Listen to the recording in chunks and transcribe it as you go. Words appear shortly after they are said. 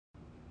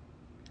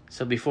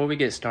So before we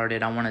get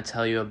started, I want to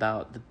tell you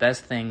about the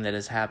best thing that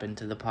has happened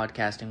to the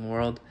podcasting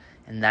world,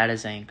 and that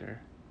is Anchor.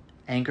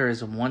 Anchor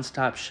is a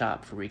one-stop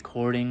shop for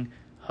recording,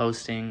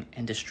 hosting,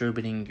 and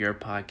distributing your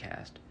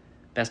podcast.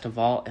 Best of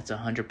all, it's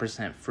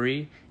 100%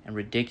 free and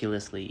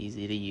ridiculously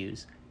easy to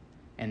use.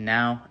 And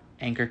now,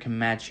 Anchor can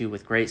match you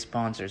with great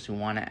sponsors who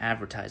want to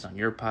advertise on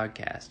your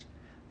podcast.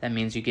 That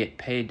means you get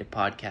paid to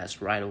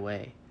podcast right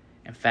away.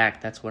 In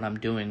fact, that's what I'm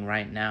doing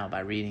right now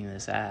by reading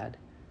this ad.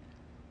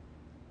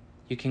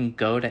 You can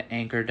go to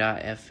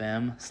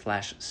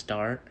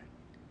anchor.fm/start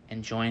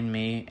and join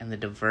me and the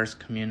diverse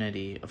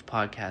community of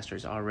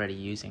podcasters already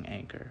using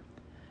Anchor.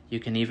 You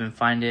can even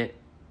find it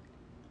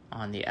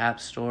on the App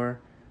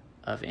Store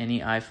of any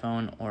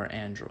iPhone or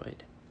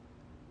Android.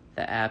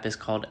 The app is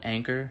called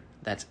Anchor.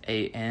 That's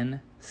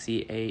ANCHOR.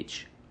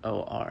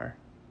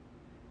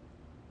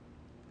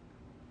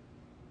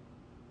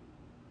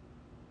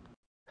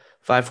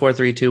 5, 4,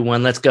 3, 2,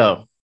 1. Let's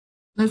go.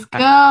 Let's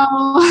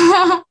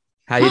go.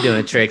 How you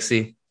doing,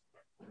 Trixie?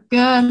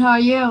 Good. How are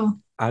you?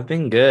 I've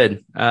been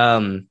good.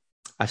 I've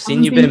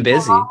seen you've been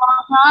busy. For a long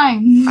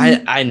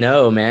time. I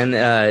know,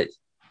 man.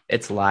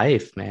 It's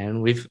life,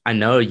 man. I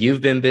know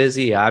you've been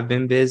busy. I've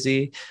been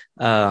busy.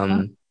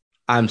 I'm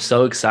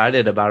so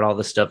excited about all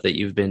the stuff that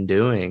you've been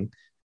doing.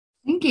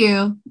 Thank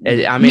you.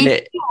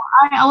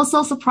 I was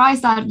so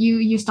surprised that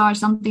you start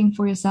something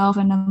for yourself,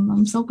 and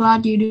I'm so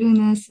glad you're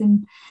doing this.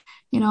 And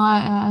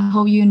I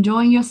hope you're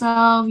enjoying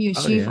yourself. You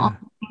achieve all the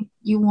things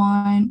you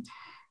want.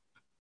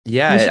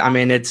 Yeah, I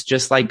mean, it's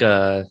just like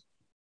I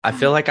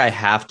feel like I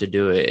have to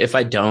do it. If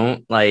I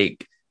don't, I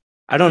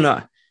don't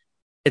know.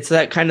 It's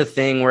that kind of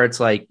thing where it's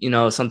like,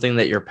 something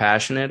that you're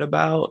passionate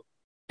about.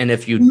 And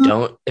if you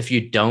don't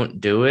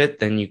do it,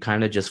 then you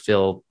kind of just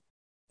feel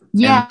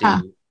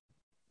empty.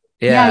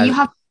 Yeah, you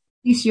have to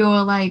use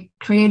your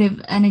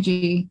creative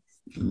energy.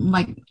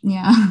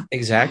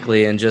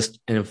 Exactly. And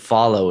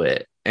follow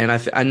it. And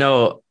I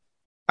know,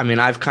 I mean,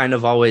 I've kind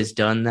of always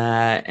done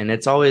that. And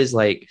it's always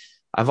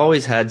I've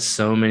always had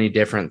so many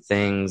different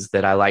things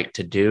that I like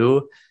to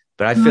do,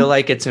 but I feel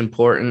like it's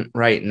important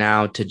right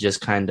now to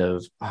just kind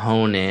of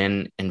hone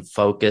in and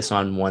focus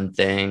on one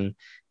thing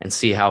and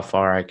see how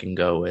far I can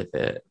go with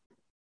it.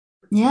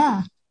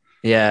 Yeah.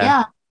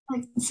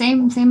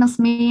 Same as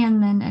me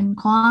and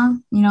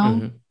Kwang,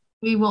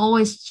 we will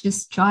always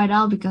just try it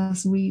out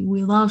because we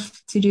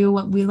love to do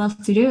what we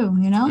love to do,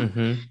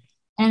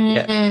 and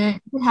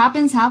it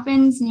happens,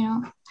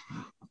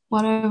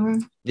 whatever.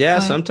 Yeah,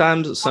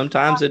 but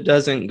sometimes it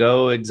doesn't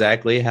go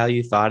exactly how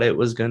you thought it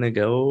was going to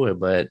go,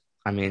 but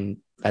I mean,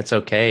 that's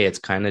okay. It's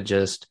kind of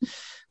just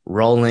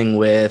rolling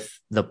with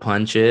the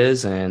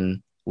punches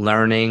and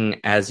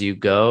learning as you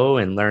go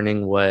and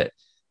learning what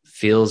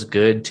feels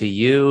good to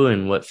you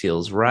and what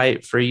feels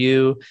right for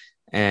you.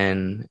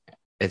 And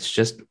it's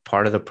just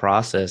part of the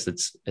process.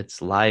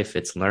 It's life,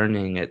 it's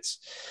learning, it's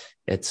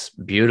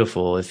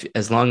beautiful.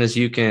 As long as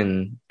you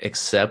can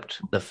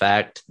accept the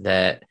fact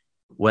that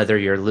whether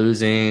you're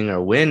losing or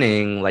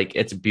winning,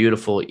 it's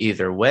beautiful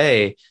either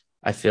way.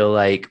 I feel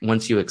like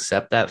once you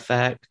accept that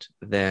fact,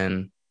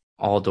 then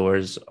all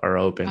doors are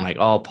open,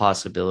 all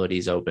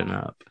possibilities open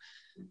up.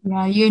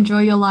 Yeah, you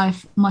enjoy your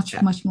life much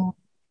more.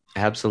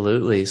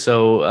 Absolutely.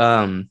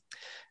 So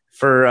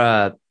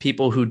for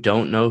people who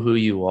don't know who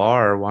you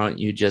are, why don't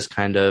you just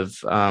kind of,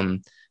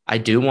 I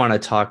do want to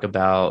talk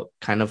about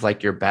kind of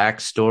your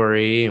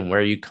backstory and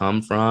where you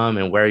come from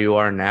and where you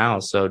are now.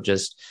 So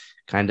just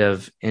kind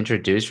of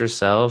introduce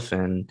yourself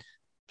and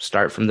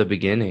start from the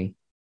beginning.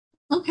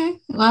 Okay.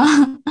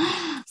 Well,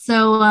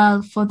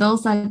 so for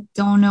those that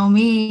don't know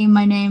me,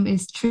 my name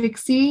is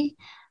Trixie.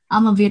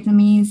 I'm a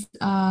Vietnamese,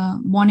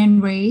 born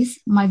and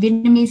raised. My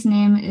Vietnamese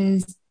name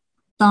is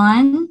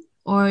Tan,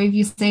 or if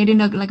you say it in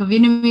a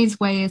Vietnamese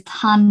way, it's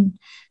Han.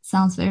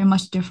 Sounds very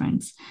much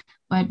different.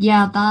 But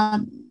yeah,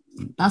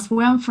 that's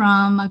where I'm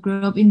from. I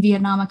grew up in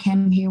Vietnam. I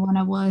came here when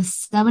I was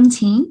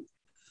 17,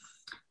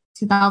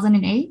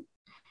 2008.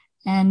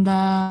 And,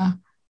 I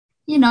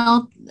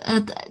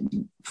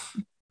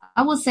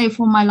would say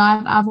for my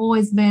life, I've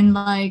always been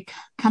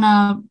kind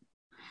of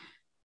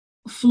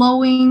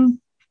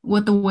flowing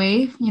with the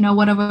wave,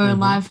 whatever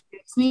life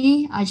gives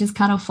me, I just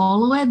kind of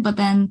follow it. But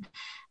then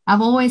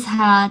I've always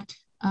had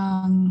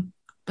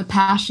the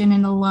passion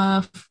and the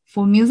love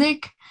for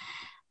music.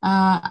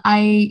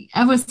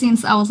 Ever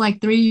since I was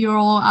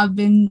 3-year-old,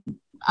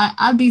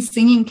 I'd be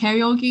singing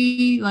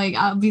karaoke,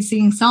 I'd be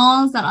singing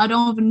songs that I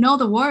don't even know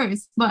the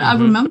words, but I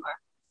remember.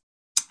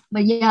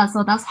 But yeah,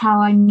 so that's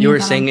how I knew. Were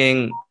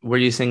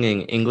you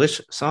singing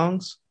English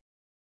songs?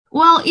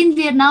 Well, in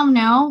Vietnam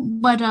now,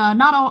 but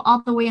not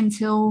all the way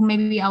until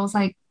maybe I was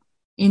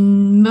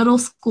in middle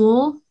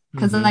school,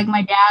 because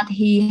my dad,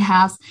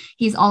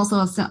 he's also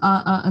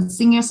a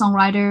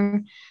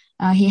singer-songwriter.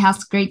 He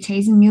has great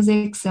taste in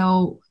music,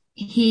 so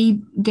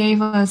he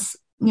gave us,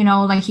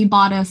 he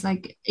bought us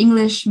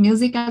English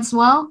music as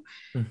well.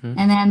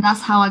 And then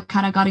that's how I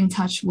kind of got in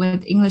touch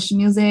with English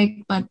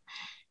music. But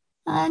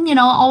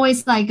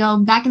always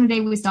back in the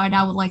day, we started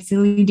out with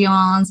Celine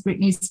Dion's,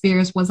 Britney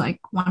Spears was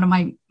one of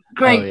my Oh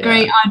great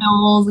yeah.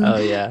 idols and Oh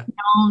yeah.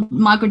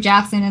 Michael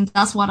Jackson, and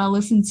that's what I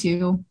listen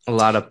to. A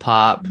lot of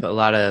pop, a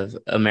lot of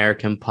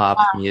American pop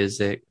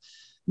music,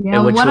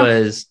 Yeah, which what about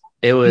was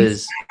you?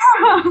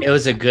 it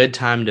was a good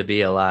time to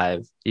be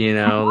alive,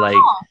 like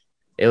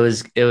it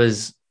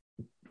was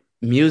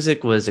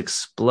music was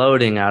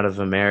exploding out of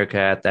America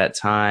at that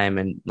time,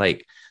 and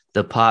like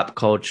the pop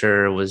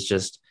culture was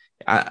just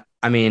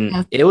I mean,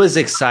 Yes, it was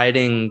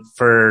exciting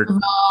well, for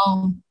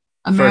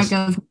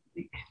America's.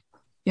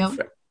 Yep.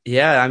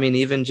 yeah, I mean,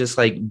 even just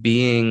like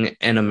being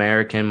an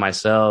American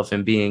myself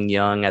and being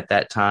young at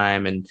that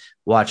time and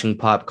watching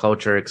pop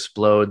culture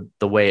explode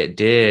the way it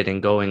did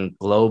and going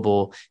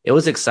global, it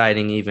was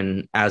exciting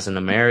even as an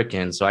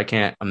American. So I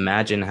can't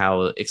imagine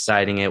how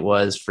exciting it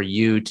was for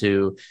you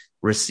to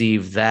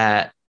receive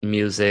that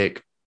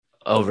music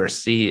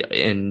overseas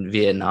in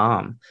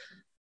Vietnam.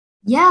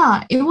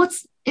 Yeah, it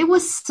was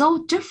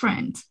so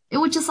different. It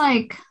was just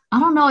like I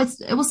don't know,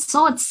 it was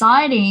so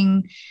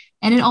exciting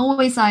and it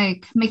always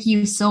like make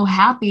you so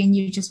happy and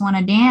you just want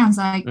to dance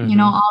like, Mm-hmm.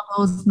 all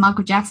those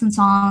Michael Jackson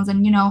songs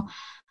and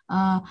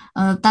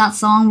that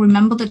song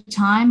Remember the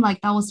Time,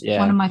 like that was one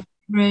Yeah. of my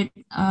favorite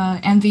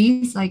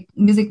MVs, like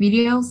music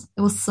videos.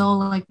 It was so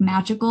like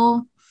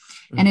magical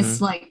and it's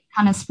Mm-hmm. like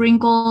kind of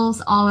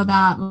sprinkles all of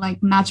that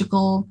like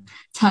magical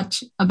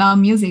touch about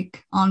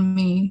music on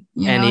me,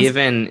 And It's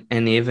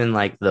even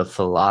like the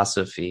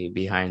philosophy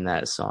behind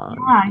that song,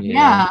 yeah,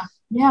 yeah,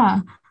 yeah.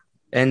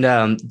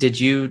 And did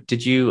you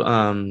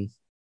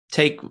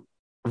take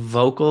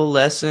vocal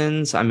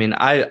lessons? I mean,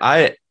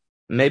 I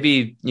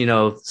maybe,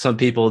 some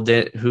people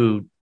did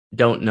who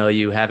don't know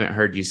you haven't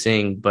heard you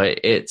sing, but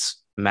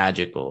it's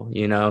magical.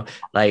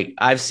 Like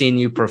I've seen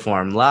you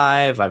perform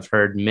live, I've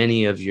heard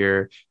many of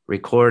your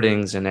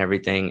recordings and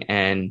everything,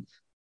 and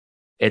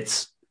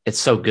it's it's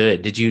so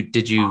good. Did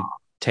you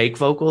take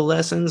vocal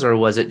lessons, or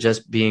was it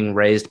just being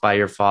raised by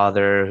your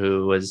father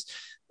who was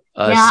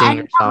a Yeah, I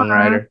never.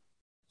 singer-songwriter?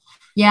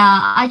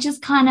 Yeah, I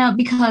just kind of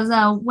because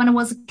when I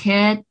was a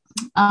kid,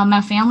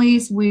 my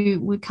families we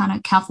kind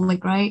of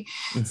Catholic, right?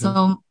 Mm-hmm.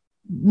 So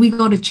we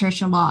go to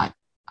church a lot.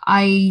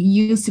 I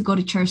used to go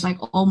to church like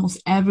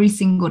almost every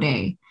single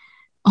day.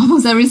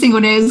 Almost every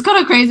single day. It's kind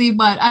of crazy,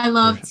 but I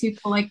love to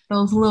collect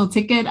those little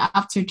ticket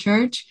after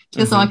church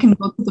just so I Mm-hmm. can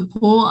go to the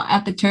pool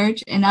at the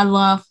church. And I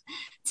love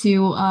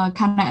to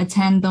kind of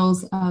attend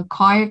those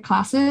choir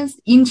classes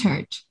in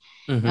church.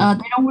 Mm-hmm.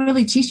 They don't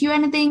really teach you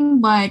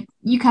anything, but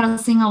you kind of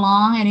sing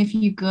along. And if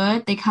you're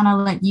good, they kind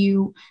of let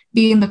you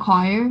be in the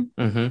choir,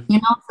 Mm-hmm.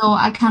 So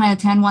I kind of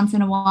attend once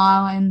in a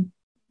while and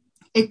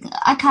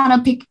I kind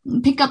of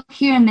pick up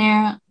here and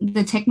there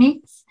the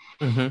techniques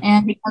Mm-hmm.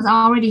 and because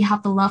I already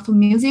have the love for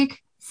music,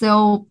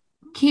 so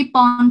keep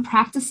on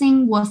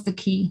practicing was the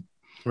key.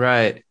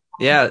 Right.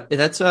 Yeah,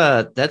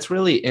 that's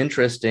really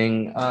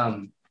interesting.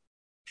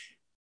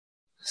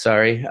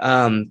 Sorry.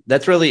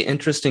 That's really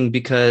interesting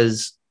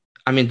because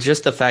I mean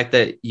just the fact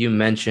that you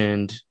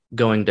mentioned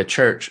going to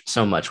church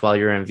so much while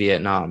you're in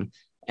Vietnam.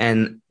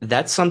 And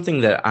that's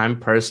something that I'm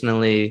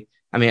personally,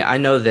 I mean, I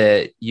know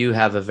that you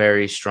have a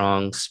very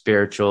strong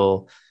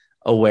spiritual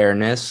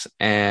awareness,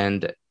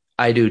 and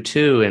I do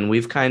too. And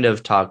we've kind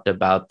of talked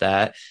about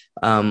that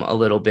a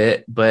little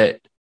bit, but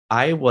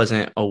I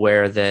wasn't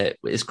aware that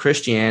is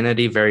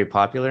Christianity very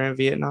popular in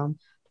Vietnam?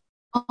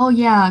 Oh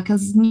yeah,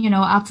 because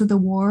after the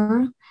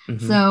war,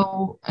 Mm-hmm.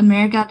 so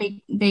America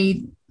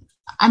they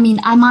I mean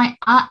I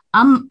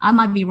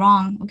might be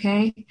wrong,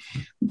 okay,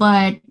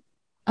 but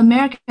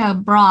America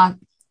brought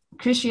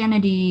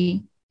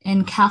Christianity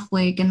and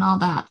Catholic and all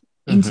that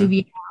into Mm-hmm.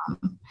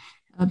 Vietnam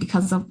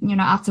because of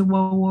after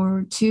World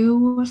War II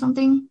or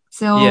something.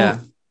 Yeah. So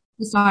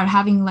we started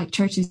having like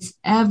churches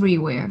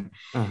everywhere.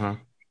 Uh-huh.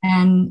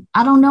 And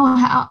I don't know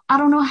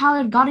how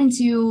it got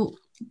into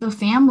the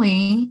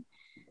family,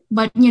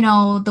 but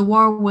the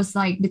war was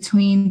like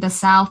between the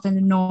south and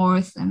the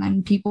north, and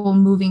then people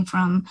moving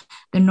from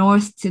the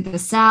north to the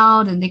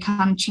south, and they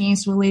kind of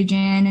changed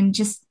religion and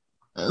just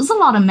it was a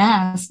lot of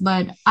mess.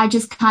 But I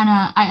just kind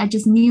of I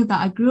just knew that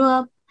I grew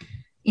up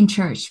in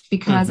church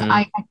because Mm-hmm.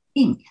 I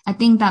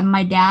think that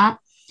my dad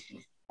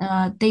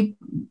they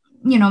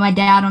my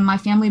dad and my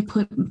family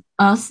put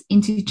us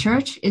into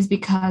church is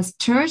because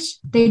church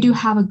they do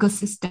have a good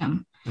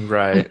system, a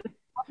Right. good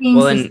working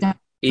Well, and system.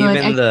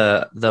 even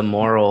the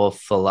moral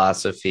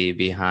philosophy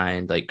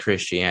behind like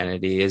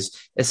Christianity is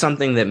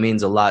something that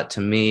means a lot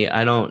to me.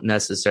 I don't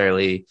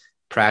necessarily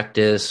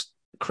practice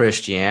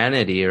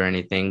Christianity or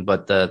anything,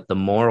 but the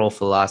moral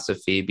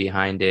philosophy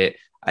behind it,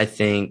 I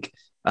think,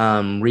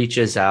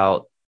 reaches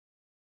out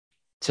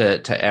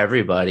to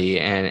everybody,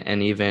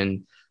 and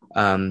even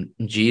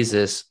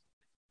Jesus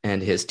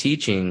and his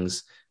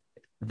teachings,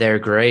 they're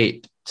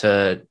great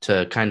to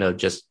kind of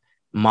just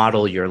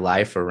model your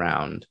life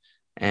around.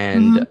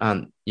 And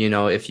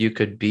Mhm. if you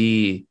could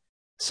be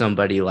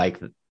somebody like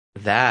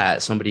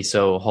that, somebody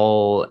so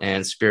whole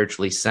and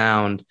spiritually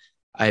sound,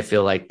 I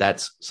feel like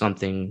that's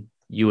something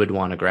you would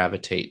want to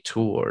gravitate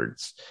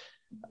towards.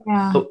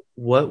 Yeah. But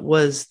what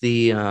was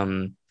the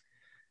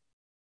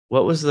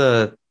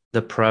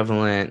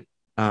prevalent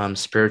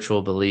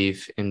spiritual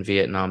belief in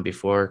Vietnam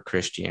before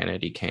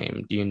Christianity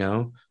came? Do you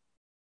know?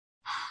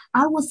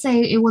 I would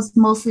say it was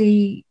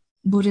mostly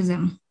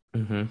Buddhism.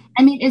 Mm-hmm.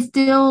 I mean, it's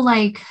still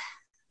like,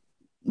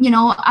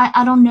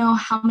 I don't know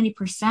how many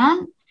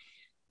percent,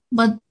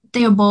 but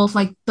they are both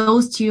like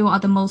those two are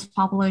the most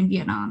popular in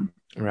Vietnam.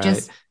 Right.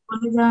 Just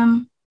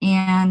Buddhism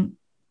and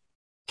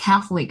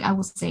Catholic, I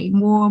would say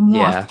more of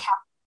Yeah. Catholic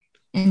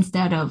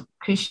instead of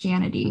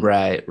Christianity.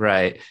 Right.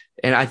 Right.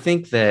 And I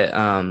think that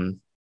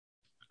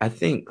I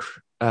think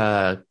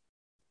uh,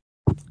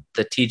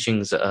 the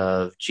teachings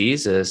of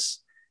Jesus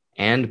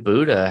and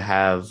Buddha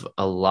have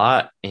a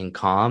lot in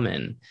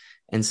common.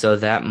 And so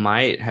that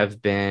might have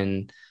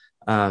been,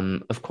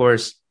 of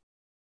course,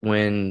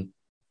 when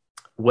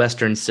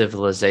Western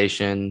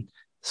civilization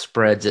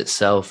spreads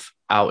itself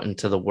out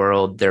into the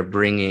world, they're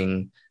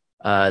bringing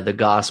the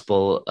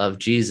gospel of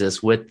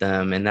Jesus with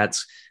them. And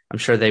I'm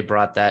sure they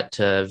brought that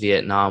to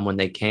Vietnam when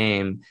they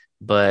came.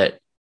 But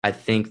I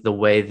think the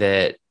way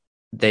that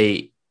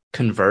they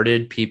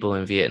converted people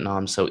in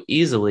Vietnam so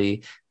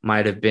easily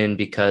might have been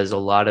because a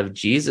lot of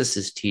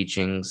Jesus's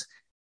teachings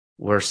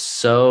were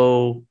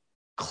so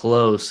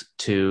close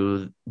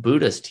to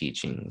Buddha's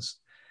teachings.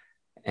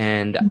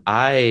 And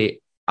I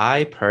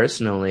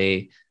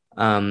personally,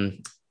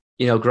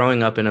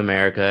 growing up in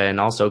America and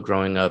also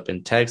growing up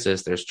in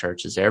Texas, there's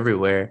churches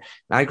everywhere.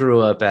 I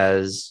grew up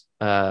as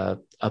a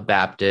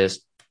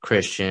Baptist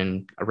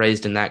Christian,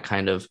 raised in that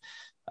kind of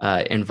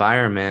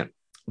environment.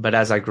 But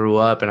as I grew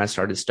up and I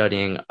started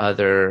studying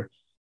other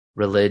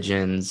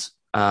religions,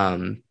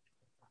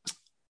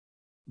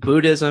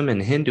 Buddhism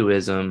and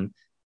Hinduism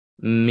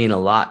mean a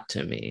lot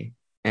to me.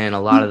 And a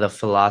lot of the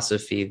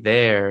philosophy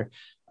there,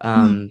 Mm.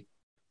 um,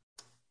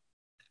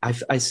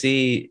 I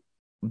see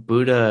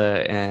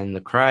Buddha and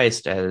the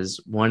Christ as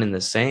one and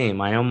the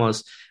same.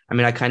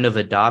 I kind of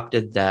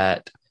adopted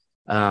that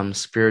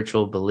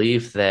spiritual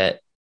belief that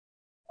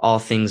all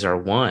things are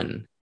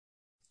one.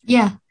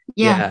 Yeah,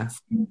 yeah,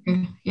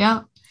 Yeah,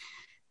 yeah.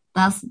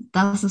 That's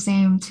the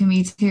same to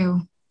me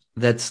too.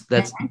 that's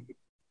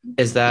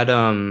is that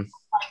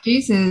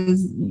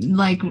Jesus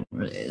like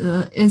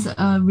is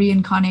a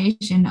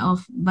reincarnation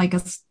of like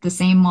the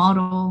same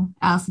model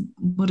as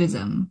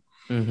Buddhism.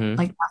 mhm.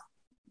 Like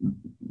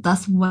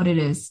that's what it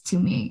is to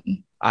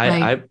me. I,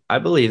 Like I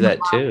believe that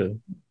too.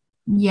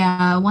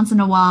 yeah, once in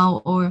a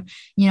while or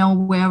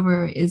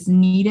wherever is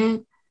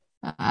needed.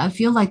 I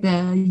feel like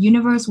the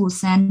universe will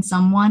send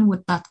someone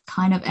with that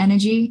kind of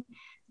energy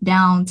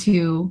down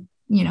to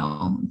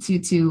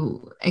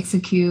to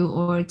execute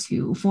or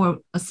to for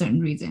a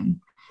certain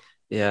reason.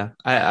 Yeah,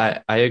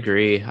 I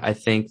agree. I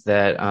think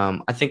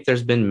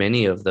there's been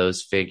many of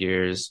those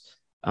figures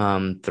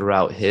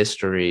throughout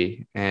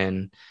history,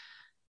 and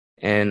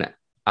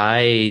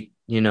I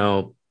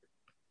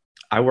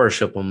I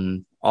worship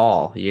them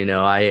all.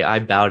 I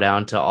bow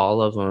down to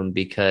all of them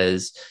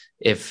because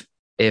if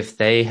if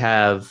they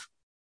have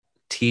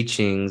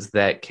teachings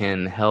that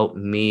can help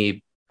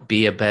me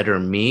be a better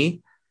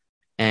me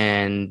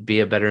and be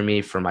a better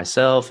me for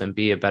myself and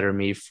be a better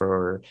me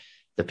for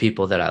the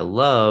people that I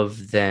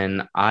love,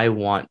 then I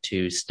want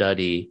to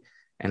study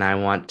and I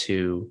want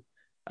to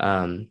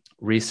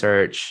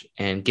research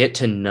and get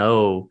to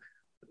know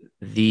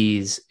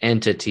these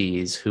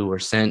entities who were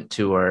sent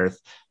to Earth,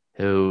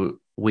 who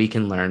we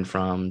can learn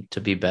from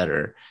to be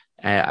better.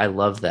 I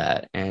love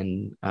that,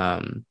 and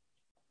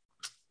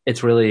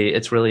it's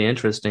really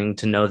interesting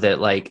to know that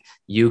like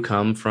you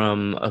come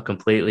from a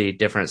completely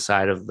different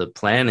side of the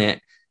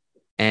planet,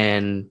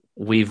 and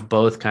we've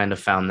both kind of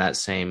found that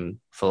same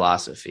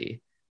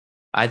philosophy.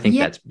 I think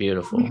Yeah, that's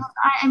beautiful. because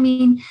I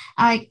mean,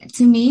 I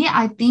to me,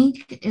 I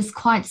think it's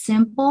quite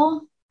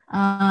simple.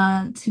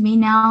 To me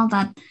now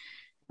that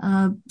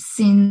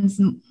since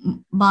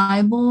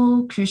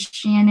Bible,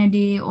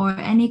 Christianity, or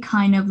any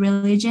kind of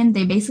religion,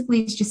 they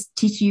basically just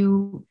teach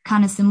you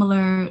kind of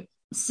similar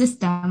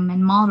system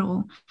and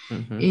model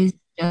Hmm. is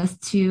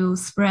just to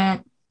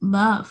spread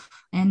love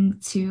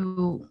and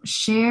to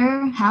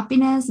share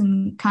happiness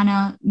and kind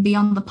of be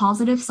on the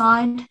positive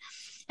side.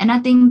 And I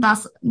think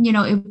that's,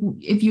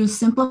 if you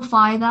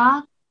simplify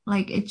that,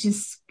 like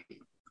it's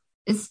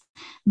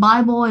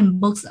Bible and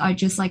books are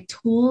just like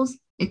tools.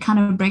 It kind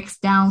of breaks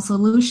down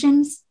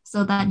solutions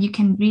so that you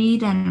can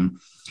read and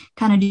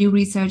kind of do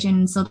research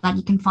and so that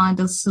you can find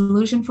the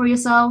solution for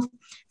yourself.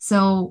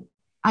 So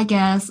I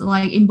guess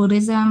like in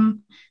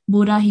Buddhism,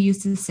 Buddha he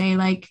used to say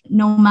like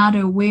no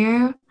matter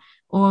where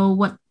or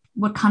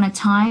what kind of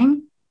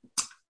time,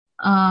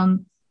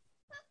 um,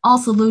 all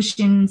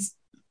solutions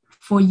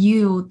for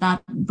you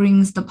that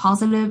brings the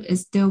positive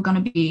is still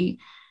gonna be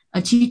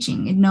a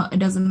teaching. It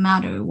doesn't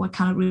matter what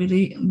kind of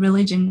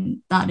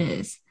religion that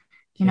is.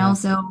 Yeah.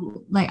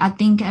 So like I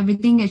think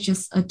everything is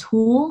just a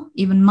tool,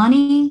 even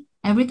money,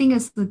 everything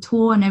is the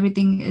tool and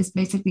everything is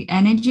basically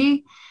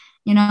energy.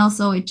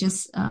 So it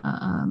just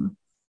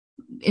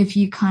if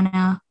you kind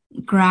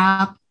of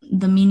grab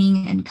the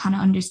meaning and kind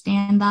of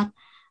understand that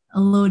a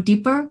little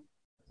deeper,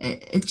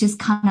 it's just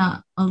kind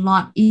of a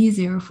lot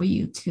easier for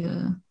you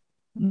to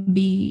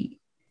be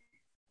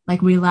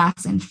like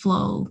relax and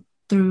flow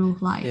through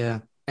life. Yeah.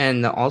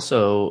 And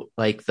also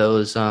like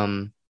those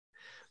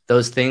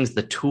things,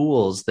 the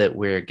tools that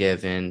we're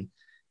given,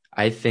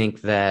 I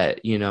think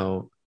that,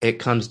 it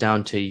comes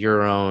down to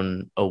your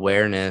own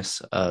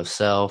awareness of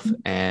self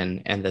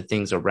and the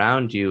things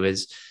around you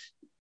is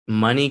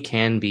money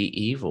can be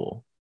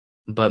evil,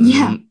 but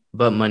Yeah.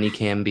 but money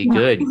can be Yeah.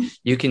 good.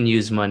 You can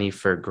use money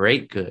for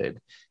great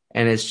good.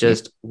 And it's Yeah.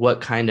 just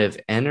what kind of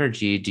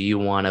energy do you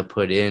want to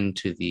put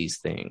into these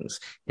things,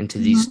 into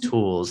these Mhm.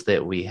 tools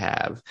that we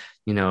have,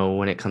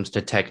 when it comes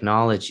to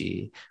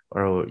technology,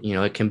 or,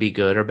 it can be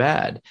good or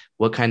bad.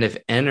 What kind of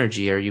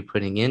energy are you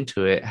putting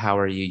into it? How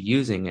are you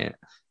using it?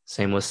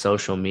 Same with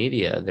social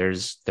media.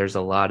 There's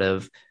a lot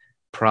of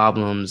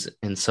problems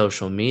in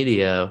social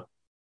media,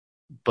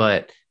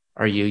 but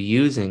are you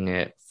using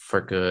it for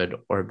good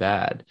or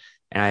bad?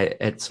 And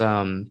it's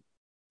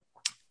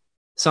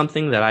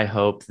something that I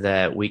hope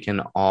that we can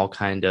all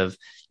kind of,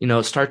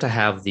 start to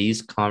have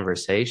these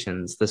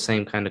conversations, the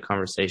same kind of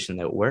conversation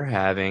that we're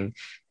having,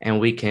 and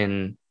we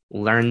can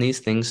learn these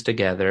things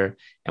together,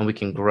 and we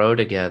can grow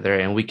together,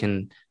 and we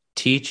can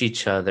teach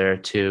each other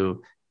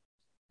to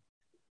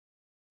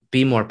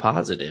be more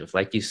positive.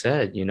 Like you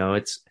said,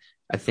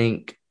 I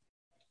think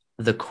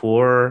the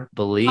core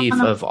belief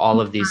One of of all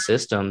of these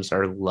systems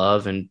are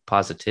love and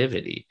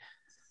positivity.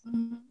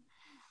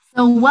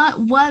 So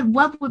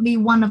what would be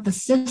one of the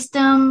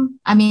system?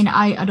 I mean,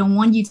 I don't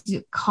want you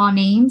to call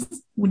names.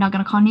 We're not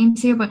gonna call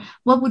names here, but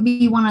what would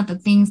be one of the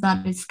things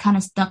that is kind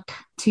of stuck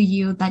to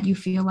you that you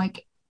feel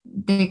like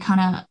they kind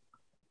of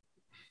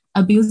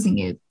abusing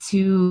it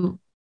to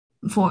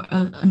for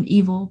an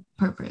evil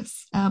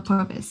purpose?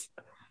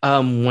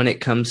 When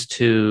it comes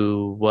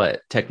to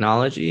what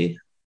technology,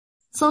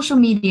 Social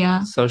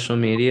media. social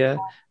media,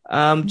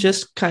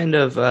 just kind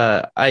of,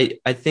 I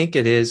think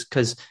it is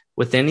because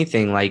with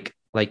anything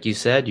like you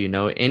said,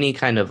 any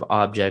kind of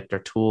object or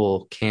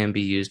tool can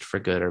be used for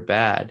good or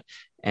bad,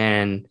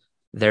 and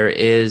there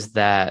is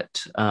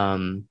that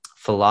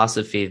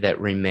philosophy that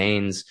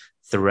remains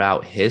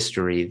throughout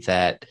history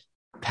that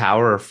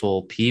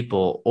powerful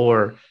people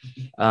or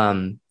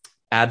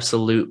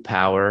absolute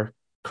power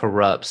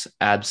corrupts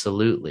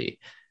absolutely.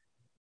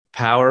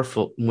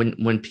 Powerful,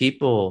 when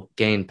people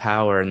gain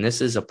power, and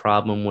this is a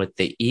problem with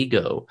the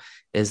ego,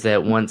 is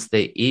that once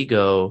the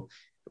ego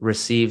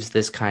receives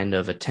this kind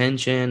of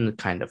attention,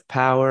 kind of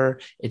power,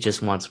 it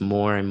just wants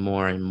more and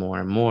more and more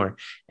and more.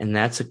 And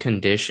that's a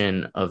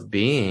condition of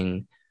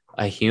being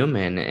a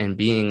human and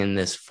being in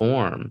this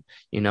form,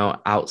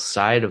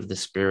 outside of the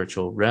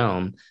spiritual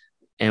realm.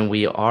 And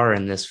we are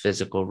in this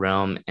physical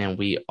realm, and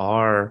we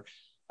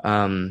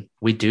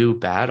do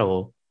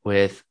battle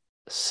with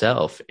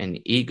self and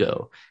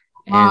ego.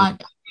 And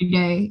Lot every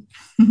day.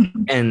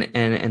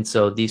 and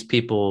so these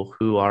people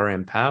who are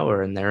in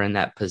power and they're in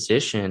that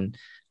position,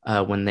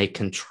 when they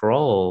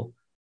control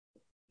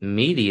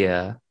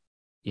media,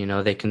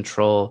 they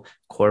control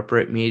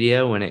corporate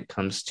media when it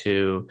comes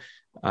to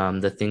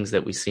the things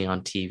that we see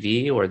on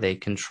TV, or they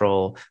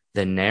control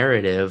the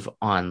narrative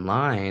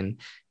online.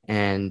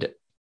 And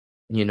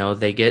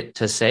they get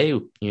to say,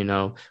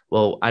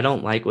 well, I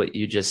don't like what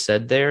you just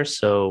said there,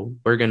 so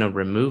we're going to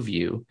remove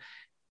you.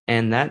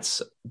 And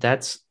that's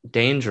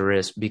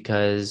dangerous,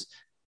 because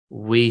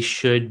we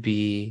should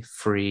be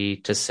free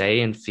to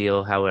say and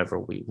feel however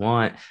we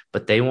want,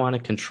 but they want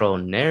to control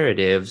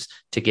narratives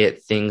to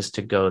get things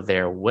to go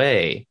their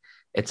way.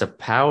 It's a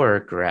power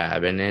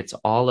grab, and it's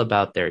all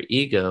about their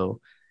ego.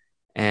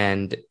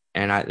 And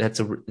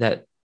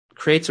that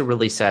creates a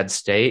really sad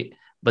state.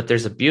 But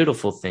there's a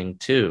beautiful thing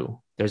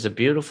too. There's a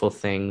beautiful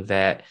thing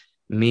that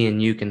me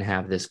and you can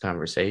have this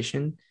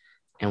conversation,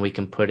 and we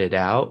can put it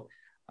out.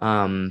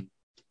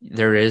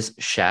 There is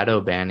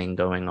shadow banning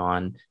going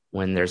on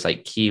when there's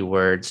like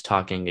keywords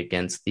talking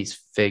against these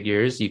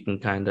figures. They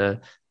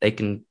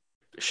can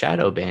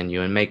shadow ban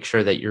you and make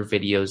sure that your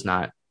video is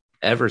not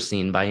ever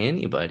seen by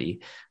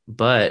anybody.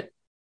 But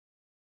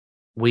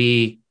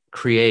we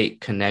create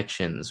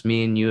connections.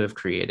 Me and you have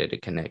created a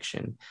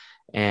connection,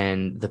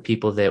 and the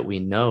people that we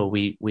know,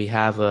 we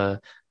have a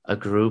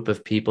group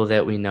of people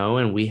that we know,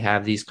 and we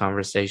have these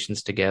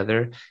conversations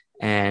together.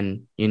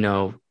 And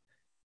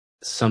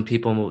some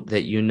people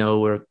that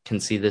or can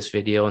see this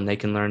video, and they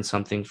can learn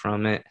something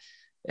from it.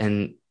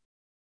 And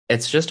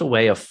it's just a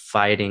way of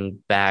fighting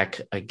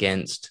back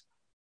against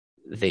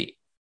the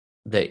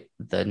the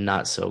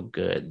not so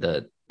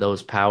good,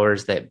 those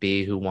powers that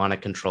be who want to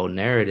control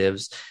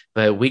narratives.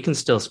 But we can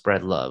still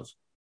spread love.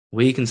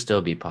 We can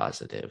still be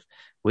positive.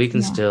 We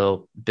can Yeah.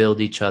 still build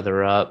each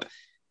other up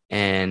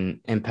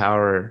and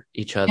empower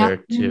each other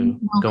to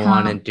Judgment will go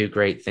on come. and do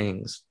great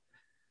things.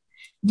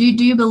 Do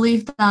you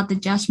believe that the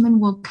judgment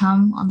will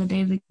come on the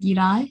day that you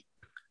die?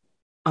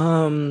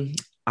 Um,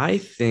 I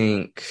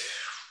think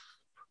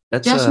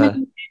that's Judgment a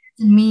doesn't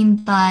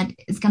mean that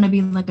it's gonna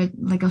be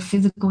like a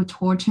physical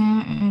torture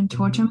and mhm,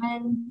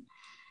 torturement,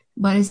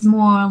 but it's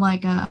more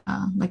like a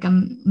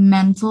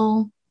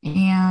mental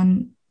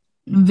and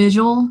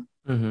visual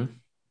mhm.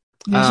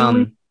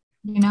 visually, Um,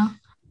 you know?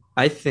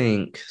 I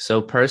think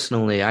so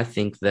personally, I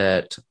think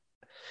that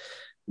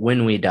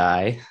when we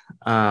die,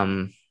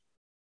 um,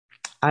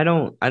 I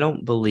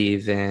don't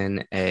believe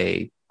in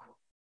a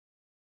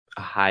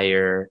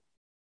higher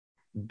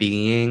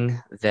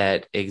being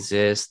that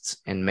exists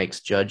and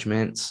makes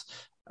judgments.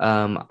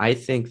 I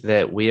think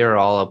that we are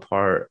all a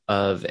part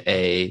of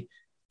a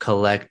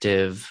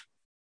collective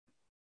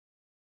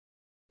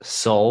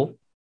soul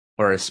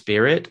or a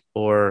spirit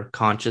or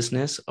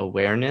consciousness,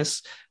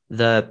 awareness,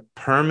 the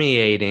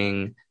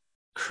permeating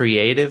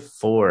creative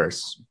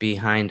force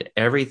behind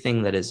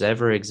everything that has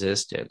ever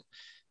existed.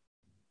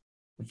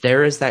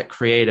 There is that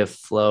creative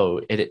flow.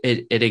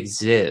 It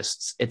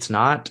exists. It's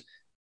not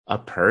a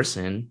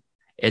person.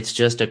 It's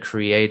just a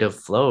creative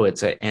flow.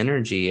 It's an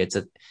energy.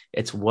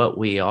 It's what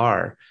we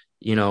are.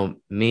 You know,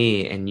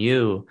 me and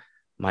you,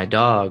 my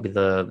dog,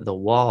 the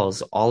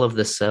walls, all of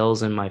the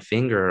cells in my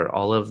finger,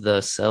 all of the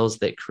cells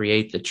that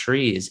create the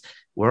trees,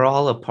 we're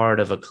all a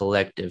part of a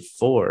collective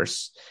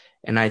force.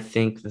 And I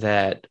think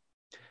that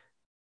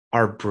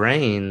our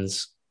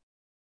brains,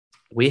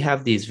 we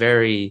have these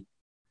very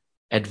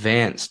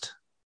advanced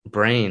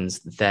brains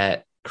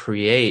that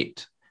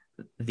create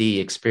the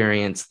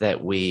experience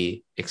that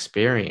we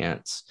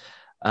experience.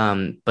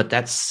 But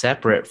that's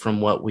separate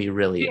from what we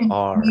really We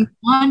are.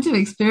 want to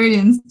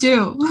experience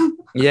too.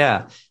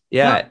 Yeah. Yep.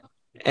 Yeah.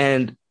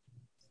 And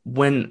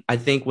I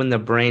think when the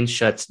brain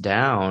shuts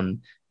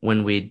down,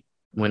 when we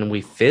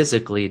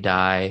physically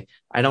die,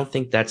 I don't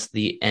think that's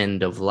the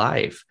end of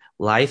life.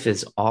 Life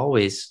is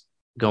always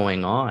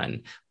going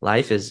on.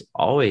 Life is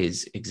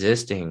always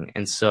existing.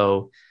 And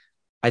so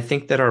I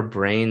think that our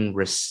brain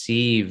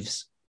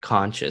receives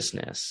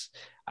consciousness.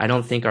 I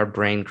don't think our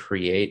brain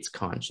creates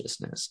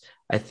consciousness.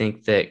 I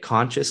think that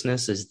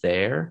consciousness is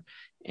there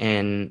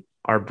and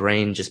our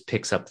brain just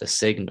picks up the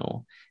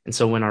signal. And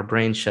so when our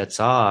brain shuts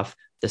off,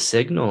 the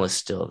signal is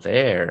still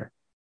there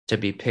to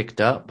be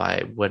picked up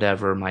by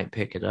whatever might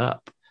pick it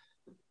up.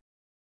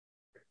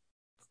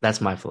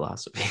 That's my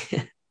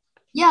philosophy.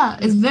 Yeah,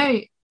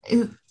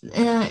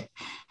 uh,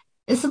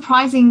 it's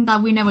surprising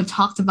that we never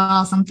talked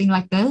about something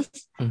like this,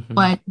 hmm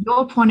but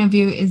your point of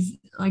view is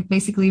like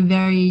basically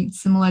very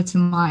similar to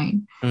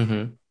mine.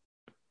 hmm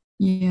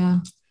Yeah.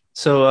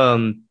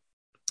 So,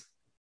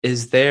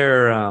 is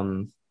there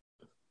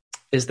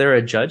is there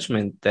a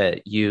judgment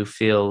that you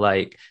feel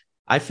like?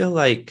 I feel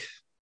like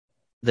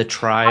the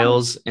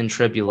trials and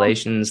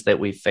tribulations that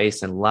we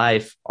face in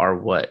life are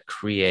what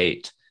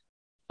create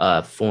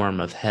a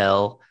form of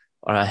hell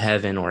or a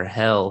heaven or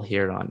hell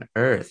here on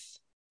earth.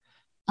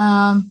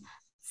 Um,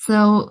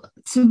 so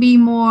to be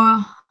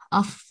more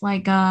of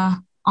like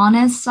a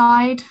honest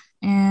side,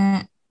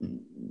 and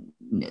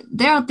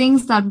there are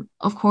things that,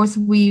 of course,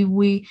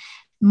 we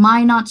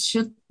might not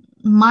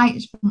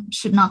might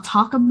should not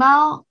talk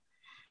about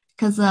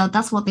because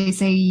that's what they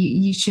say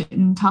you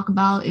shouldn't talk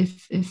about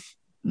if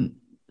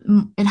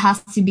it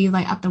has to be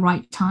like at the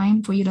right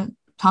time for you to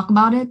talk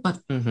about it. But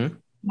Mm-hmm.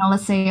 now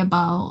let's say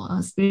about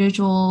a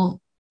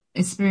spiritual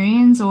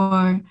experience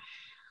or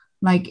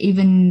like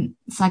even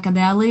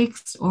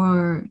psychedelics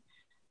or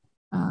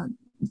uh,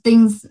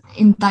 things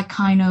in that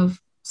kind of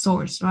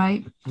source,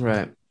 right?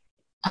 Right.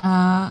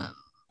 Uh,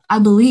 I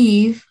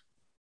believe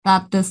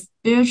that the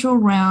spiritual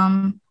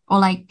realm or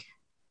like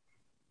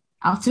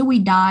after we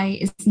die,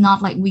 it's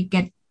not like we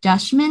get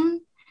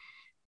judgment,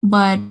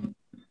 but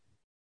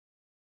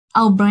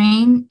our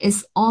brain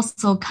is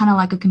also kind of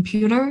like a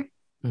computer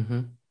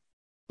Mm-hmm.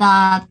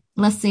 that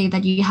let's say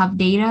that you have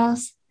data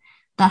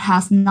that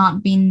has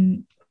not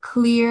been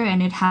clear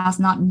and it has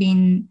not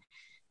been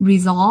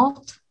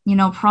resolved,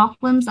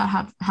 problems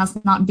that has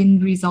not been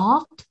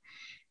resolved.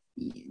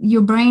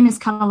 Your brain is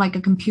kind of like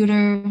a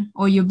computer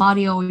or your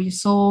body or your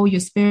soul, your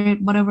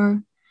spirit,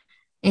 whatever.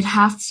 It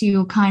has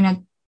to kind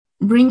of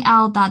bring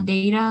out that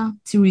data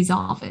to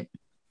resolve it.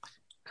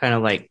 Kind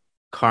of like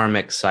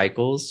karmic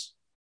cycles.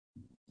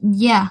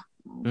 Yeah,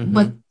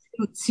 but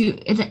Mm-hmm. to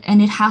it,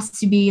 and it has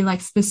to be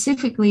like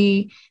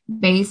specifically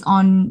based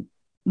on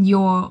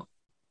your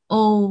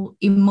all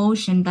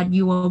emotion that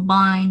you will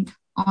bind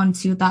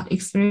onto that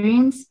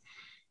experience,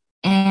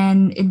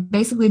 and it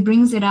basically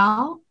brings it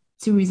out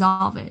to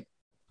resolve it.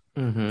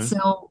 Mm-hmm.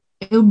 So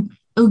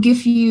it'll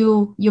give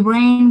you your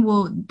brain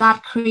will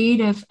that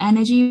creative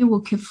energy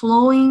will keep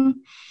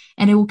flowing,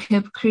 and it will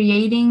keep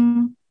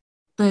creating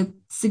the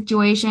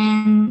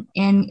situation,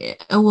 and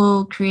it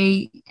will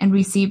create and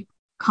receive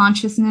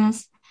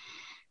consciousness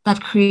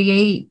that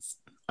creates.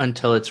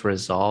 Until it's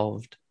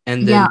resolved.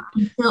 And Yeah, then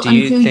until do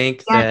you until you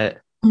think get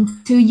that,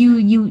 until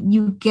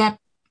you get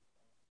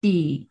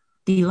the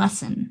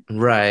lesson.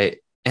 right?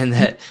 And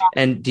do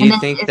And you then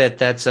think it's that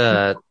that's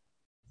a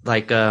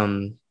like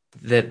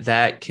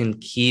that can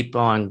keep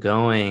on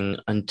going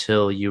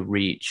until you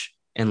reach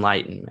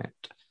enlightenment?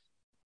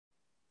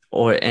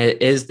 Or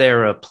is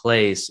there a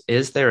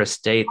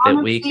state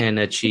that we honestly can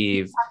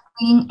achieve?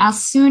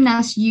 as soon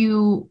as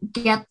you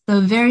get the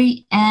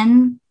very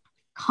end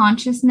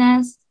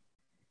consciousness,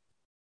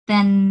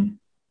 then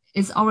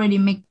it's already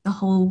make the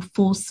whole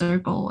full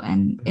circle,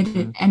 and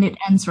Mhm. it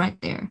ends right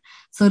there.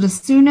 So the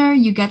sooner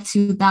you get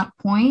to that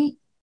point,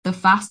 the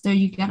faster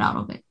you get out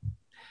of it.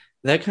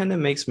 That kind of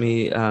makes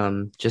me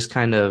just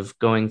kind of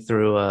going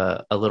through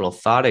a little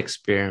thought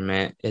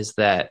experiment is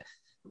that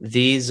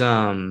these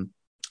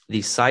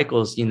these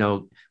cycles, you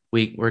know,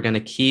 we're going to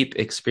keep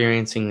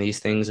experiencing these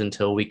things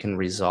until we can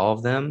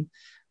resolve them,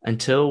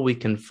 until we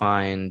can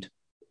find,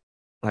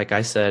 like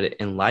I said,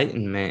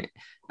 enlightenment,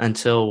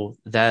 until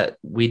that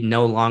we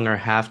no longer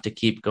have to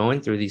keep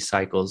going through these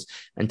cycles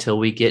until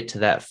we get to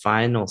that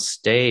final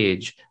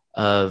stage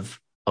of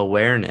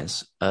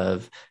awareness,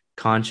 of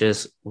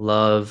conscious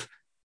love,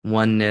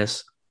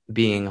 oneness,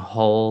 being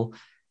whole.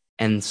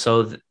 And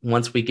so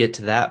once we get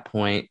to that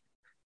point,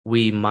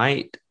 we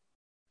might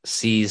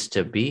cease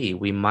to be.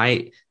 We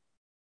might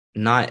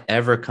not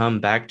ever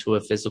come back to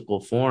a physical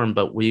form,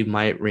 but we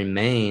might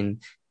remain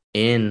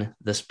in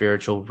the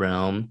spiritual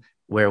realm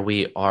where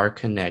we are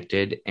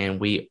connected and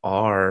we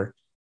are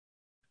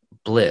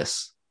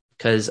bliss.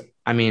 Because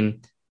I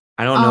mean,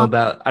 Uh,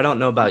 I don't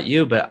know about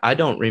you, but I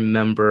don't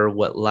remember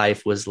what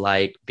life was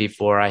like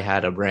before I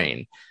had a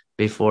brain,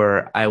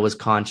 before I was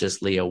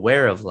consciously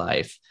aware of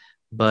life.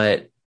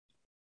 But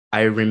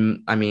I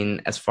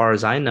mean, as far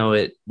as I know,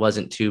 it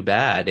wasn't too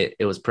bad.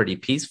 It was pretty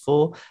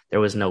peaceful.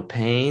 There was no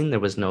pain, there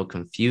was no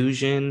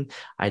confusion.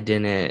 I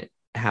didn't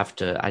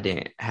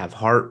have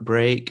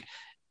heartbreak.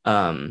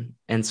 And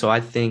so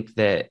I think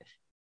that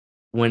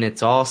when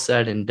it's all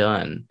said and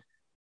done,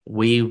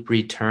 we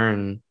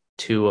return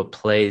to a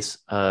place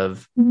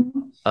of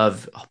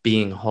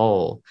being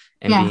whole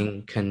and yeah,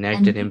 being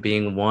connected and and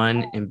being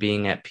one and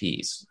being at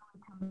peace.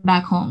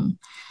 back home.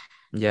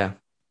 Yeah.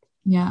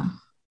 Yeah,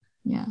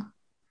 yeah.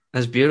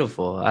 That's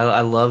beautiful.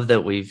 I love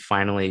that we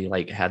finally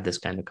like had this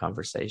kind of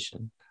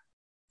conversation.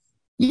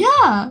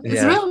 Yeah,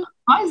 it's Yeah. really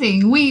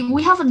surprising.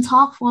 We haven't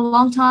talked for a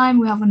long time.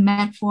 We haven't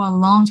met for a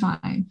long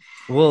time.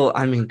 Well,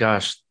 I mean,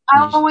 gosh.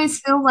 I always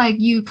feel like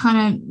you kind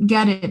of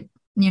get it.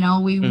 We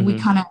Mhm.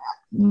 kind of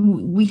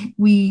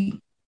we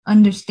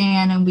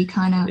understand, and we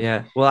kind of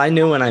Yeah. Well, I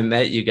knew when I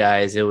met you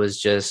guys, it was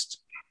just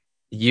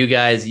you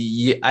guys.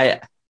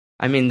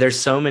 I mean, there's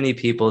so many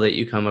people that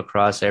you come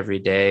across every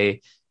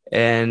day,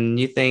 and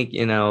you think,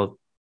 you know,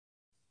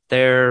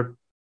 they're,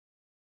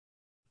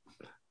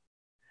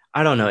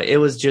 I don't know. It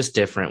was just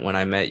different when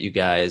I met you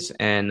guys.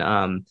 And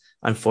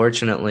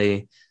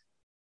unfortunately,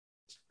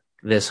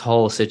 this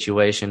whole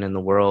situation in the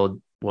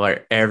world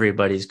where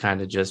everybody's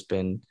kind of just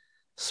been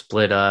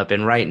split up.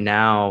 And right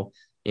now,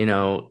 you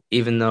know,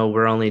 even though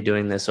we're only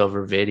doing this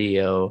over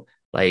video,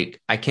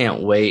 like I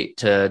can't wait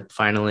to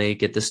finally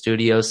get the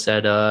studio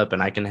set up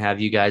and I can have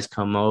you guys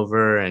come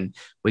over and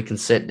we can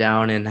sit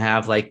down and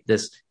have like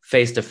this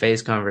face to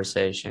face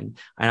conversation.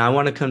 And I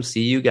want to come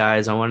see you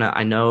guys.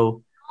 I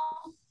know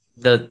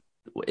the,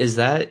 is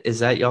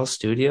that y'all's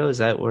studio? Is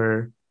that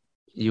where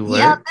you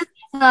yeah.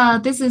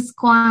 work? This is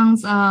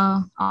Kwang's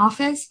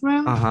office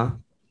room. Uh-huh.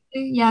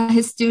 Yeah,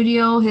 his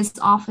studio, his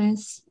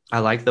office. I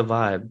like the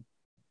vibe.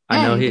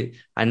 Yeah,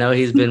 I know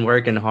he's been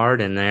working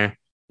hard in there.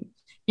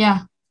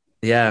 yeah.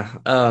 Yeah.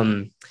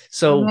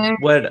 So Very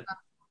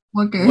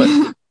worker.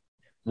 what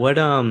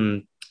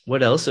what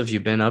what else have you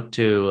been up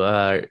to?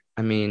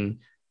 I mean,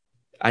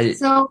 I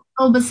So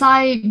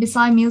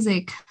beside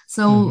music,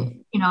 so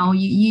Mhm. you know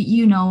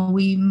you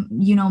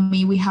know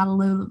me, we had a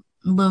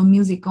little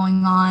music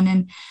going on,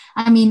 and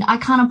I mean I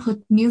kind of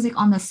put music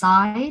on the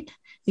side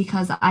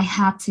because I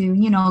had to,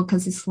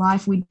 because it's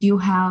life.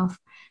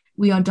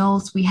 We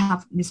adults, we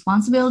have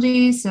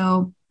responsibilities.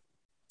 So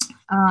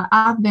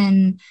I've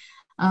been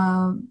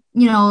uh,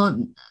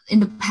 in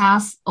the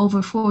past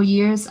over 4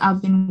 years,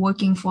 I've been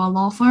working for a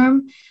law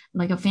firm,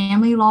 like a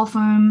family law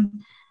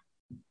firm.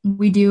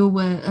 We deal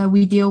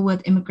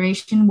with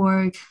immigration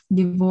work,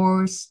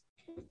 divorce,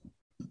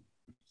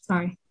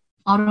 sorry,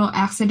 auto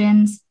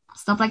accidents,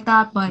 stuff like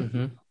that. But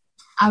Mhm.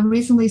 I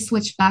recently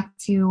switched back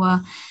to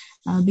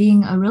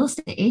being a real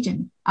estate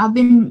agent. I've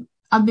been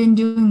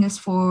doing this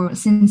for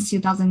since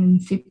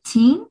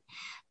 2015,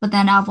 but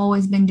then I've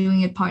always been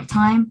doing it part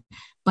time.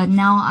 But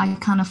now I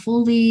kind of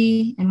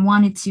fully and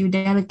wanted to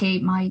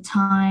dedicate my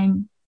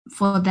time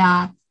for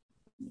that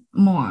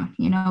more,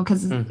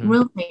 because Mhm.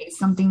 real estate is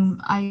something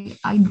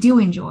I do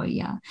enjoy.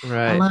 Yeah, I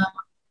Right. love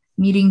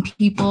meeting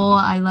people.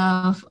 I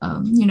love,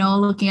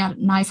 looking at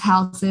nice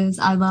houses.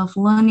 I love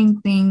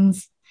learning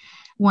things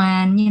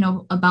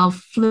about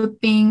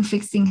flipping,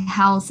 fixing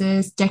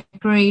houses,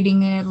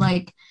 decorating it.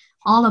 Like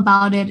all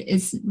about it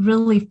is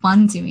really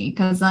fun to me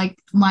because like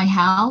my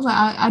house,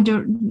 I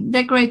do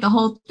decorate the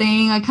whole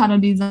thing. I kind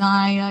of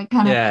design, I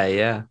kind of Yeah,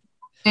 yeah.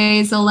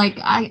 say, so like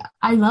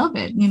I love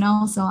it,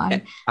 so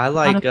I I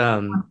got to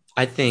like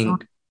I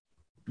think,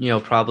 you know,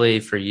 probably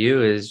for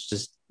you is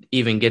just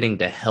even getting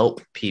to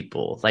help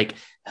people, like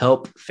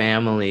help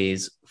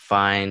families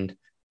find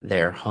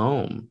their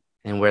home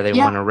and where they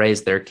yeah, want to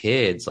raise their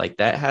kids. Like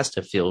that has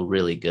to feel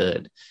really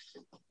good.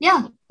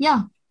 yeah,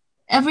 yeah.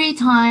 Every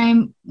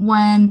time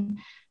when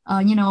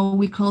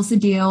we close the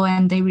deal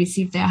and they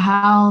receive their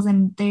house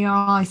and they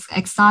are all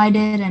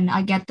excited. And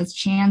I get the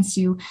chance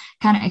to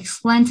kind of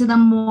explain to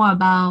them more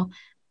about,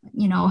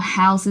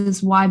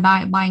 houses, why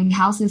buying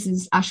houses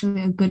is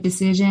actually a good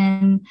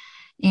decision.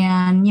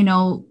 And,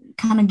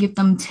 kind of give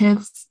them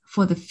tips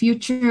for the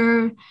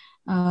future,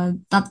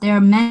 that there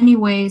are many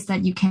ways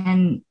that you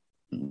can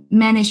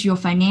manage your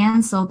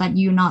finance so that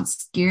you're not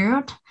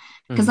scared.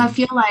 Because I Mm-hmm.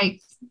 feel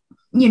like,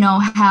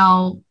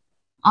 how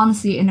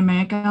honestly in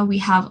America we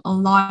have a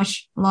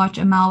large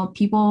amount of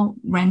people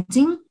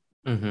renting,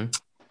 Mm-hmm.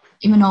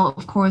 even though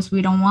of course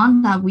we don't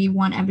want that. We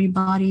want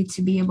everybody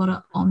to be able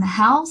to own a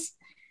house,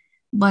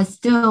 but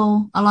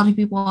still a lot of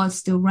people are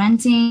still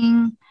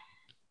renting.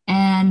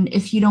 And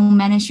if you don't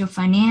manage your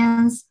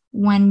finance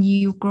when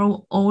you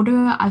grow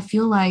older, I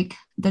feel like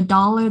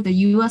the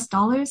US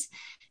dollars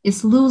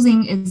is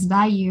losing its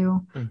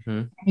value. Mm-hmm.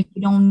 And if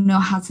you don't know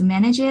how to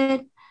manage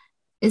it,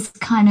 it's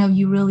kind of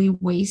you really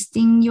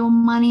wasting your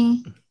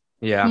money, you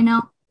Yeah.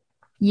 know?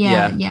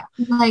 Yeah, Yeah.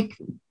 yeah. Like,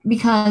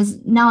 because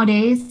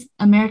nowadays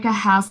America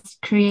has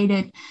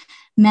created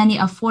many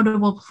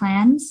affordable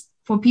plans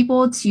for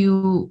people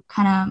to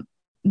kind of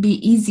be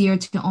easier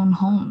to own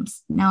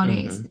homes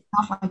nowadays. Mm-hmm.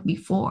 It's not like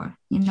before.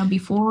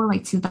 Before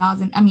like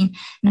 2000, I mean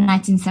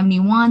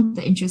 1971,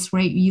 the interest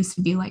rate used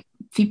to be like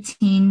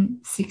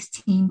 15,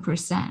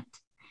 16%.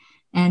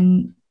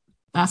 And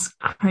that's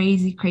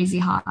crazy, crazy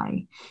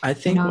high. I You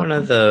think know, one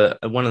of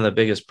the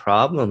biggest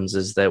problems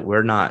is that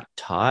we're not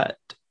taught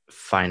yeah,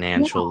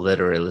 financial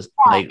literacy,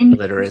 yeah. like In school,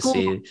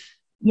 literacy.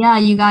 yeah,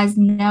 you guys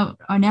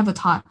are never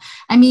taught.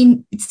 I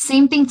mean, it's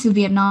same thing to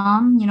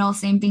Vietnam,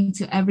 same thing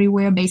to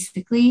everywhere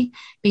basically,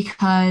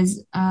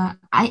 because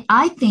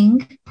I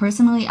think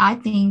personally, I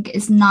think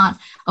it's not,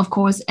 of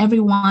course,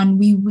 everyone,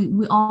 we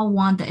all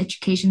want the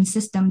education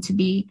system to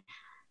be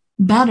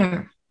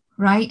better,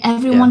 right?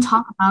 Everyone Yeah.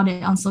 talk about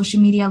it on social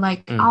media,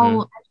 like Mm-hmm.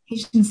 our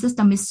education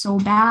system is so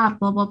bad,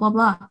 blah, blah, blah,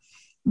 blah.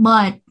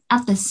 But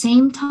at the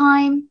same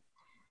time,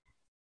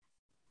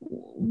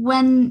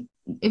 when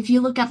if you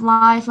look at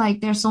life,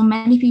 like there's so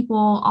many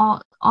people,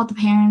 all the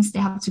parents, they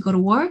have to go to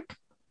work,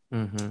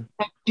 Mm-hmm.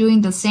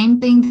 doing the same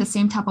thing, the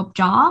same type of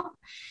job,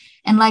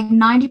 and like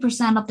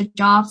 90% of the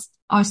jobs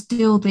are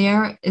still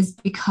there is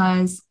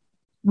because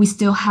we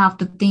still have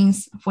the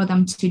things for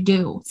them to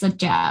do,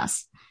 such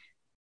as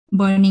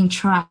burning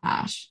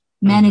trash,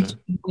 Mm-hmm.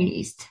 managing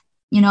waste.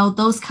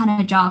 Those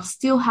kind of jobs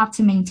still have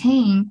to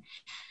maintain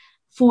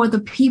for the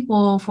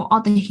people, for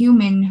all the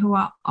human who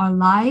are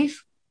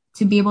alive,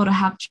 to be able to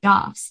have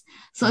jobs.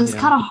 So it's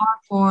Yeah. kind of hard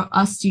for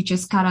us to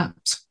just kind of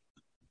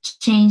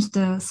change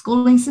the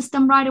schooling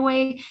system right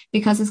away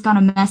because it's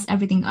gonna mess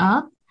everything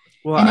up.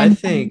 Well, And I then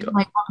think,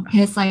 like all the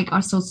kids like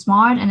are so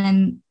smart, and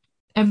then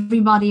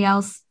everybody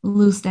else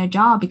lose their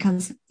job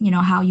because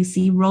how you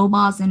see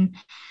robots and yeah.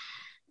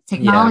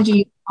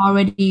 technology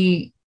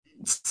already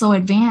so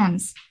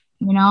advanced,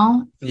 you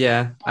know?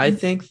 Yeah, I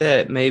think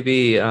that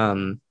maybe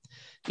and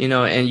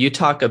you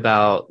talk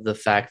about the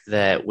fact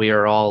that we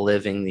are all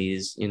living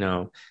these,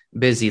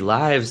 busy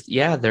lives.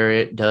 Yeah, there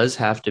it does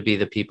have to be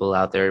the people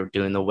out there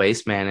doing the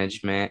waste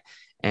management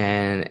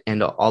and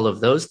all of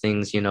those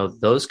things,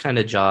 those kind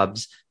of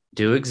jobs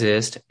do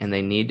exist and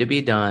they need to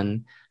be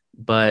done.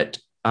 But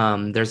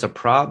there's a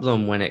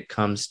problem when it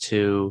comes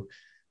to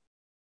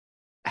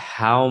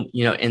how,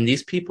 and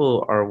these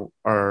people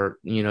are,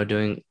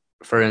 doing,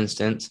 for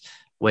instance,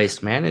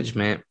 waste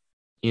management.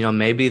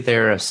 Maybe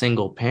they're a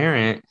single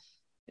parent,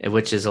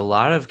 which is a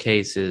lot of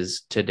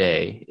cases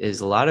today,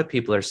 is a lot of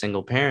people are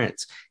single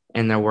parents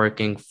and they're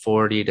working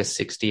 40 to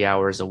 60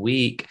 hours a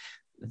week.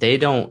 They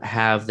don't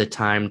have the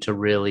time to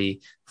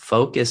really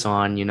focus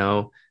on,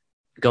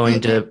 going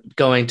It, it, to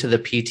going to the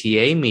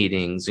PTA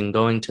meetings and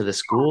going to the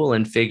school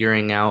and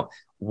figuring out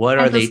what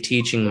are at they this,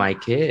 teaching my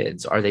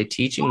kids? Are they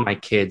teaching my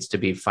kids to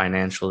be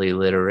financially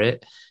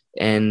literate?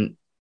 And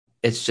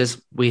it's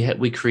just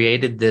we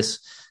created this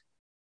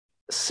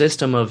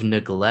system of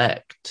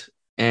neglect,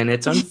 and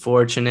it's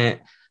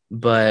unfortunate,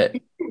 but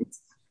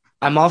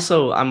I'm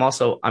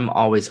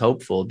always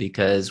hopeful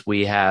because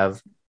we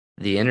have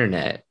the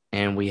internet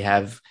and we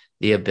have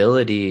the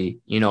ability,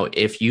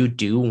 if you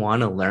do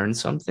want to learn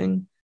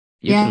something,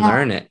 you can yeah,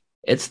 learn it.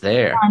 It's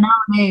there.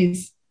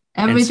 nowadays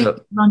And everything so,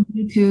 is on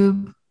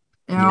YouTube.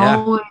 There are yeah.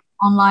 always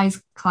online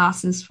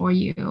classes for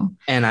you.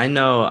 And I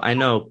know,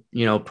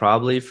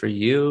 probably for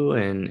you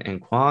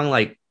and Kwang,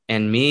 like,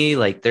 and me,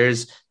 like,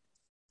 there's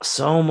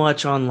so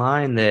much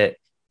online that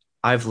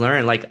I've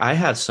learned. Like, I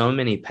have so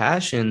many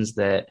passions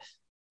that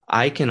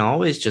I can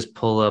always just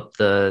pull up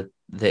the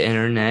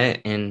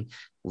internet and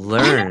I know.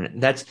 learn.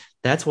 That's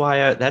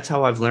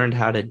how I've learned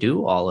how to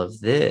do all of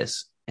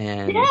this. Yeah,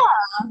 And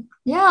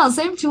yeah,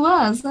 same to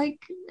us. Like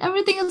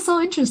everything is so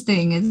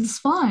interesting. It's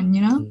fun.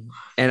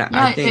 and I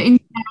Yeah,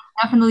 think, it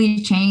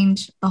definitely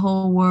changed the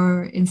whole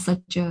world in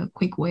such a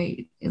quick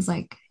way. It's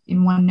like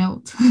in one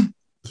note.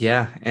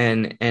 yeah,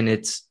 and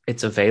it's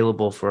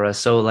available for us.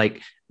 So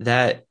like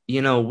that,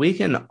 we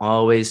can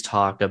always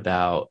talk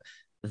about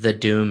the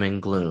doom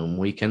and gloom.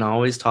 We can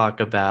always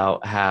talk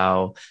about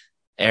how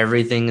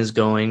everything is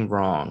going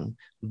wrong,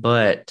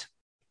 but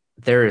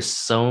there is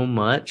so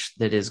much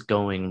that is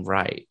going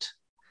right.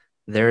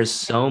 There's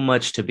so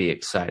much to be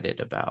excited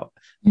about.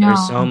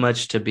 There's so No.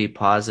 much to be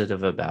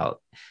positive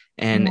about.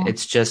 And Yeah.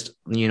 it's just,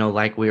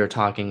 like we were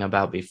talking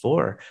about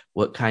before,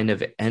 what kind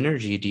of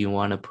energy do you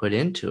want to put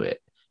into it?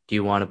 Do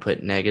you want to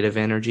put negative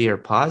energy or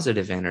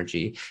positive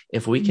energy?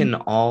 If we can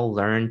all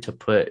learn to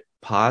put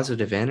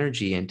positive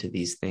energy into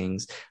these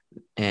things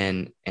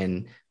and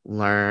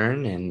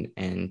learn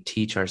and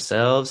teach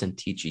ourselves and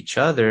teach each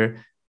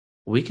other,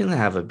 we can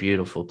have a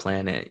beautiful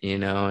planet.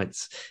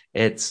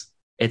 It's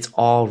it's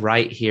all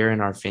right here in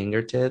our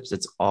fingertips.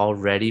 It's all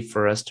ready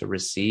for us to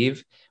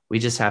receive. We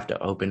just have to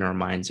open our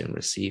minds and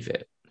receive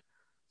it.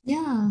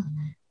 Yeah.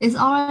 It's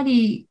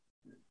already,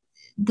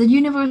 the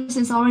universe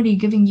is already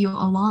giving you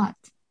a lot,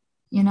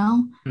 you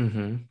know? Mm-hmm.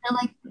 And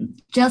like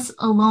just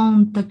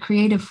alone the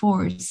creative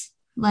force,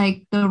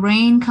 like the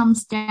rain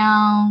comes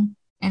down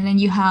and then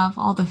you have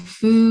all the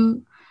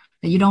food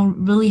that you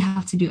don't really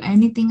have to do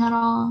anything at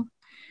all.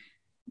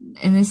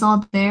 And it's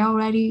all there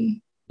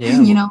already.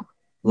 Yeah, You know,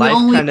 we life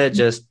only kind of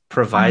just want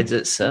provides to,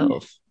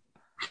 itself.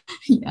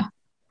 yeah.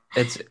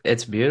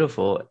 It's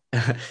beautiful.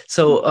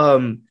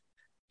 So,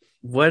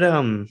 what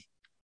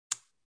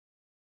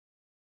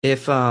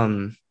if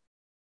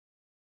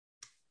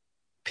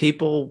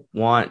people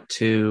want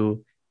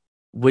to,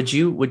 would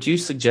you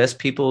suggest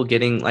people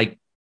getting like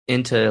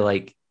into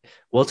like,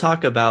 we'll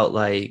talk about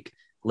like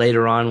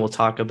later on, we'll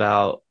talk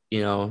about,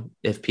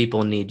 if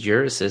people need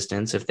your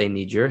assistance, if they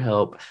need your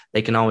help,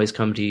 they can always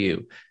come to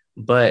you.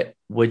 But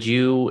would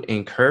you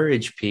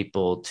encourage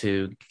people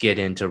to get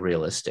into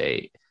real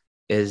estate?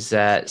 Is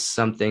that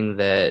something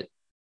that,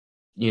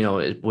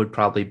 it would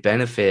probably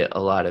benefit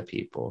a lot of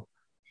people?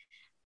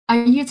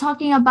 Are you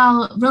talking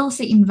about real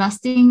estate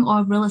investing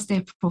or real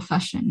estate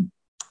profession?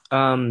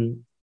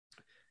 Um,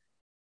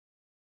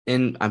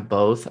 in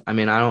both. I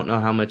mean, I don't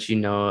know how much you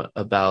know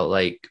about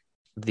like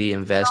the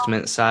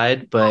investment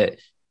side, but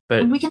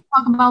We can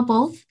talk about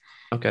both.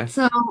 okay.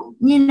 So,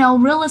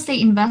 real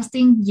estate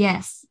investing,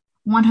 yes,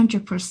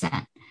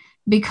 100%.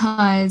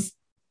 Because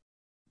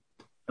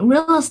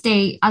real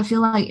estate, I feel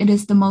like it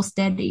is the most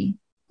steady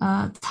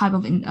type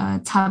of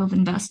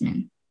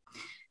investment.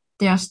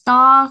 There are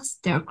stocks,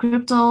 there are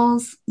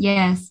cryptos.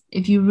 Yes,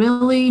 if you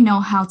really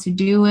know how to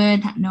do it,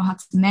 know how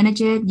to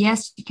manage it,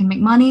 yes, you can make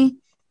money.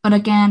 But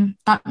again,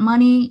 that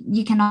money,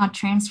 you cannot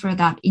transfer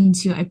that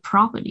into a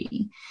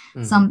property.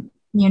 Mm-hmm.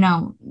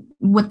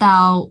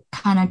 Without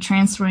kind of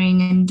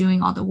transferring and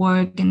doing all the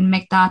work and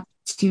make that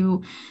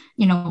to,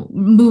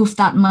 move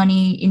that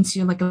money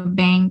into like a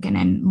bank and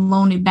then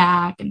loan it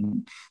back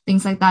and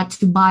things like that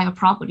to buy a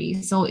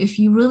property. So if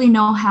you really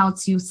know how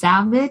to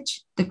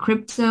salvage the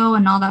crypto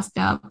and all that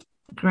stuff,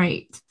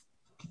 great.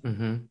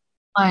 Mm-hmm.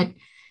 But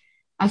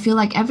I feel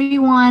like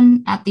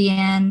everyone at the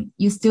end,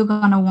 you still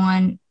gonna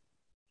want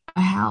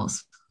a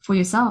house for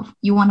yourself.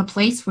 You want a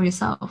place for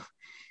yourself,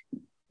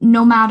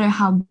 no matter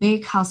how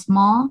big, how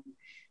small,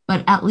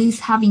 but at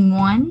least having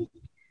one.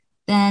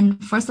 Then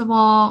first of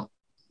all,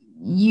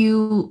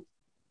 you're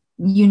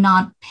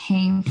not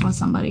paying for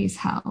somebody's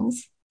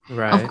house. Of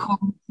Right. course,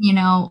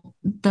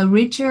 the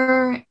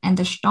richer and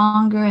the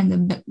stronger and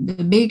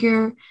the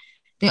bigger,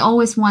 they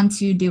always want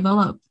to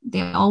develop.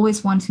 They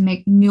always want to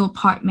make new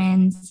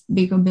apartments,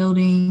 bigger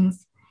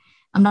buildings.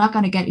 I'm not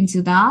going to get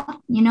into that,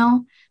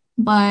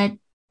 but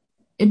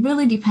it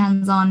really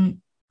depends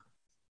on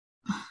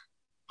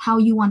how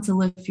you want to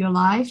live your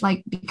life.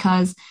 Like,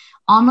 because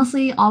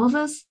honestly, all of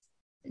us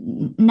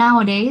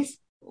nowadays,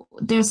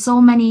 there's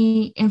so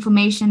many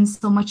information,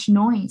 so much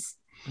noise.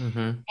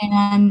 Mm-hmm.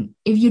 And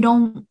if you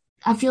don't,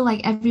 I feel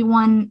like every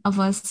one of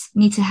us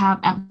need to have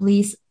at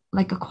least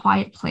like a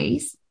quiet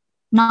place.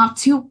 Not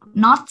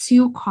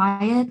too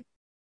quiet.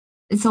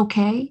 It's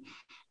okay,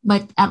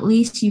 but at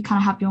least you kind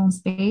of have your own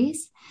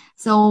space.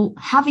 So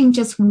having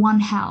just one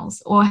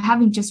house or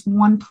having just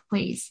one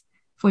place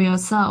for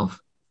yourself,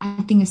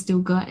 I think is still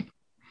good,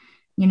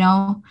 you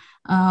know.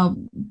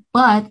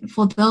 But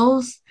for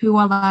those who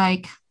are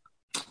like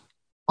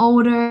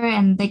older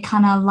and they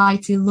kind of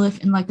like to live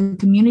in like a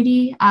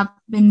community, I've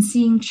been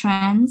seeing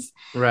trends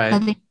Right. that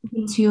they move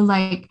into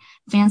like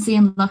fancy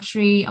and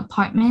luxury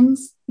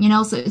apartments,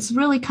 so it's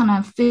really kind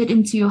of fit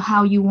into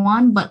how you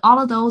want. But all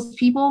of those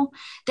people,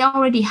 they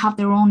already have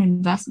their own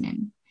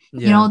investment.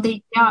 Yeah.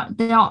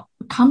 They are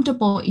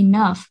comfortable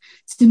enough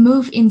to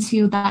move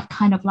into that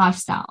kind of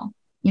lifestyle.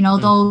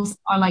 Mm-hmm. Those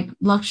are like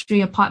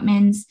luxury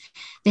apartments.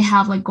 They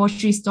have like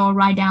grocery store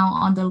right down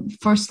on the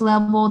first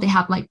level. They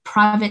have like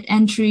private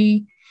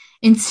entry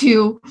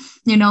into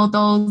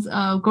those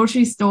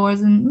grocery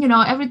stores, and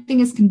everything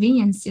is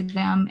convenience to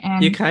them. You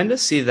And kind of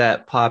see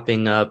that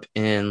popping up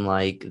in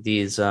like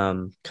these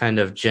kind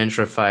of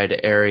gentrified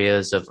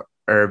areas of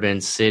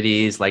urban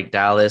cities like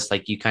Dallas.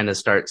 Like you kind of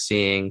start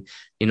seeing,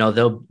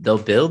 they'll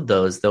build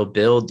those. They'll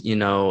build,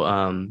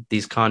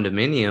 these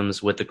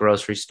condominiums with the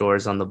grocery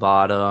stores on the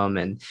bottom,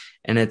 and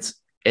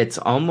it's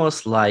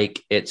almost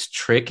like it's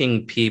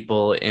tricking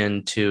people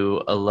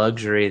into a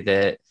luxury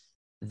that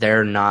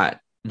they're not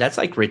that's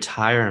like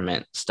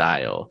retirement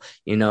style.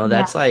 Yeah,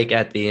 That's like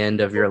at the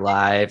end of your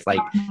life. Like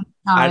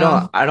I don't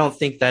style. I don't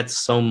think that's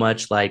so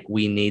much like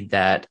we need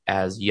that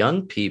as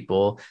young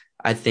people.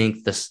 I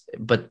think this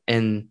but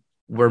and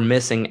we're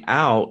missing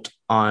out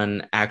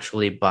on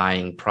actually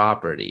buying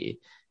property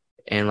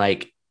and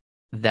like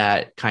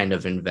that kind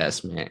of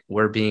investment.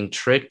 We're being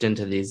tricked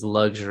into these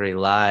luxury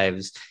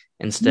lives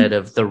instead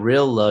of the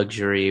real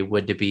luxury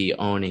would to be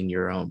owning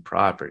your own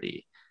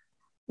property.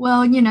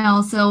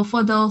 Well, so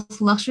for those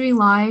luxury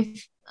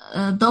life,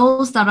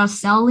 those that are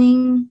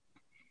selling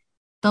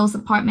those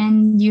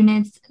apartment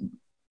units,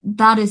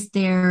 that is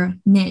their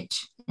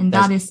niche and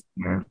That's that is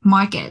their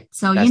market.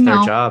 So, that's their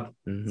job.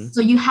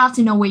 so you have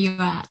to know where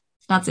you're at.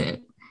 That's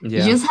it. You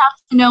Yeah. just have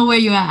to know where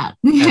you're at.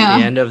 At the Yeah.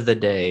 end of the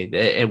day,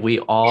 and we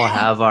all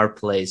have our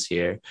place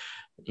here,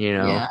 you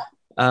know. Yeah.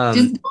 Um,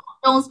 Just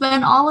don't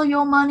spend all of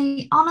your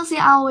money. Honestly,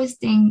 I always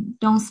think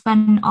don't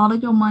spend all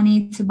of your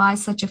money to buy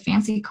such a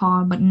fancy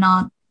car, but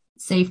not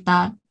save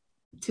that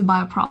to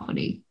buy a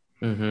property.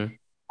 mhm.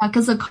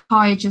 Because a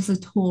car is just a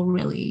tool,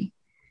 really.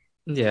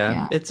 Yeah,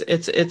 Yeah.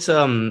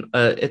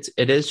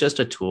 it is just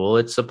a tool.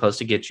 It's supposed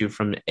to get you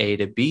from A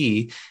to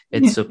B.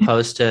 It's Yeah.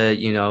 supposed to,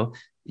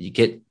 you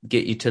get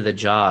you to the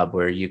job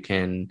where you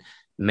can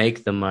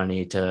make the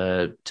money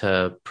to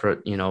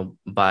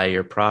buy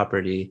your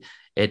property.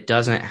 It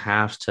doesn't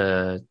have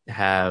to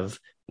have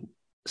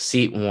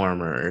seat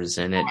warmers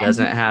and it And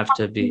doesn't have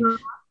to be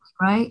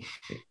right?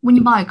 When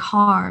you buy a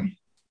car,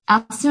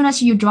 as soon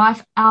as you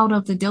drive out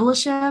of the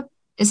dealership,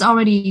 it's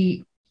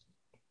already,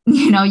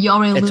 you're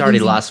already it's already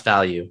losing. lost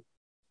value.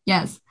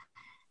 Yes.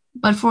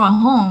 But for a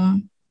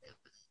home,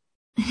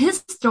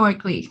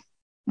 historically,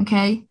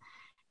 okay,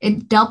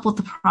 it doubled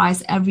the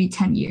price every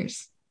 10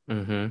 years,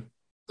 Mm-hmm. Yeah,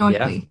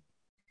 historically.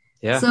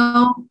 yeah,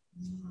 So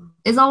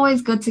it's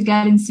always good to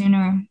get in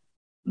sooner,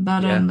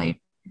 better yeah. than later.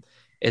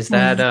 Is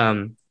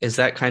Because is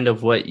that kind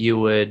of what you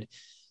would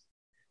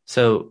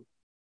so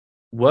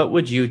what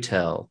would you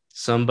tell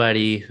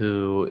somebody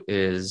who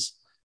is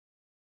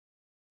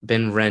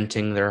been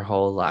renting their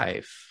whole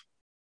life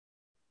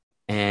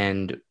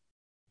and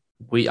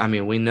we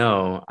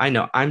know I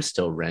know I'm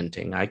still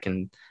renting. I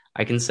can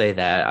say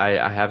that.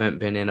 I haven't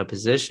been in a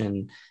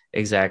position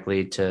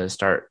exactly to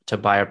start to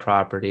buy a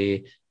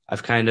property.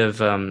 I've kind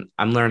of I'm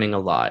learning a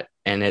lot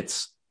and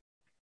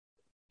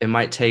it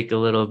might take a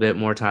little bit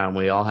more time.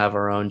 We all have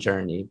our own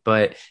journey.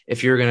 But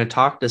if you're going to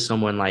talk to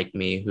someone like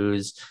me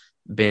who's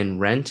been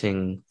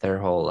renting their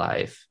whole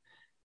life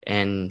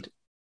and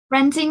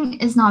renting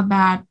is not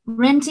bad.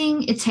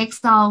 Renting, it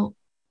takes out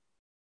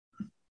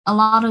a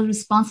lot of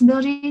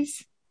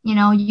responsibilities. You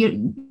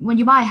when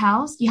you buy a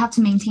house, you have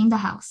to maintain the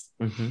house.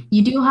 mhm,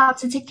 You do have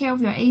to take care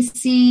of your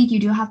AC, you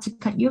do have to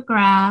cut your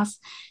grass,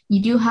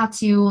 you do have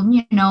to,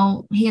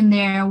 here and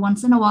there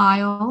once in a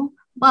while,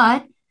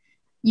 but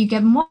you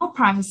get more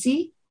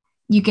privacy,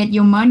 you get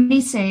your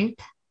money saved,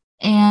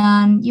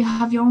 and you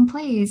have your own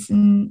place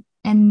and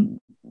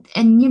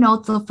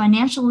the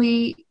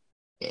financially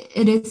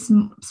it is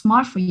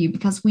smart for you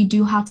because we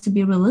do have to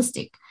be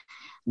realistic.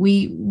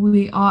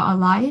 We are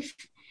alive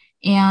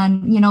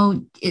and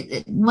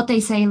what they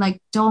say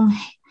like don't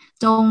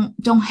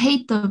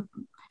hate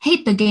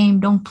the game,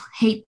 don't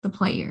hate the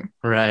player.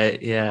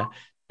 right, yeah.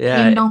 Game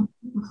Yeah. don't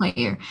hate the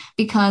player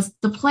because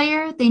the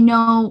player they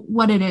know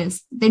what it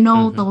is, they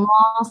know the Mhm,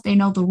 laws, they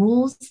know the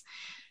rules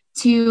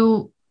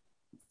to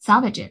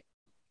salvage it,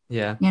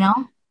 yeah. you know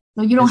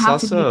so you don't It's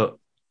have to be. also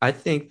I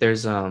think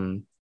there's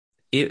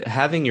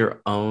having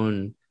your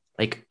own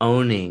like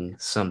owning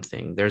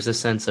something. There's a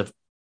sense of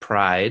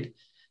pride.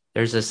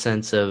 There's a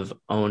sense of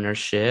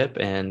ownership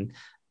and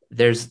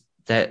there's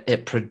that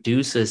it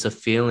produces a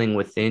feeling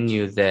within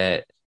you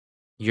that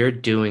you're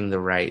doing the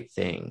right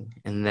thing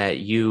and that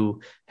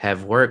you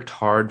have worked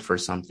hard for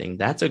something.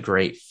 That's a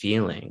great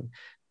feeling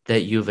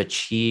that you've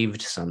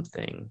achieved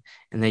something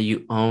and that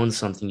you own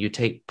something. You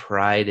take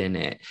pride in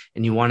it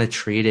and you want to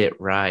treat it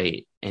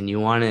right and you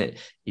want to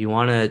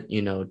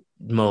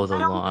mow the I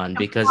don't lawn think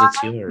because it's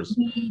pride would yours.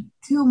 be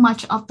too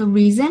much of the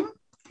reason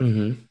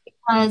Hmm.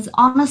 because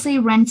honestly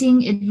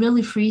renting it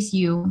really frees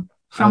you Oh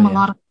from a yeah.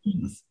 lot of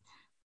things.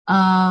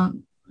 uh,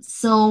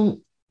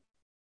 so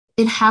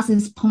it has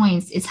its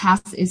points, it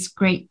has its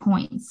great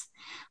points.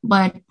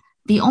 But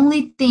the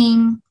only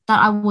thing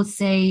that I would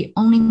say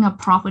owning a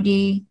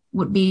property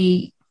would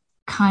be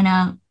kind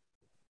of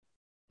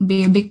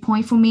be a big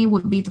point for me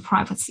would be the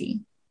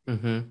privacy.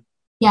 Hmm.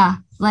 Yeah,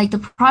 like the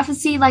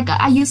privacy, like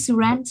I used to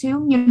rent too.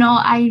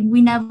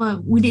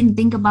 We didn't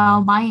think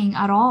about buying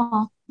at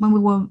all when we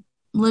were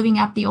living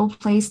at the old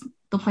place,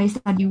 the place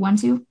that you went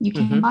to, you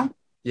came Hmm. by.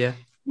 Yeah.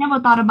 Never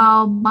thought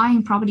about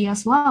buying property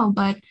as well,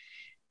 but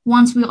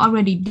once we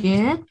already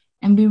did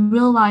and we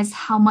realized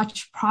how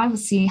much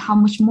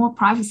more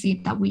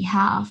privacy that we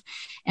have,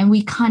 and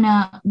we kind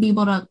of be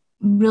able to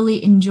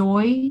really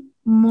enjoy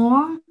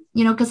more,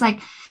 because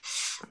like,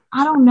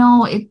 I don't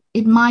know,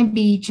 it might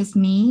be just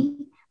me,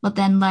 but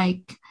then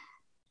like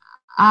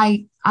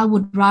I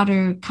would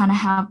rather kind of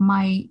have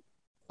my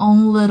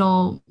own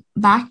little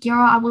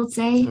backyard, I would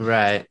say,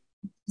 Right.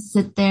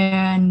 sit there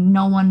and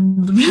no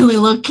one really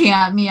looking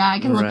at me. I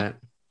can look at Right.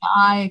 my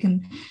eye. I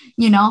can,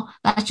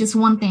 that's just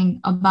one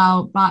thing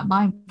about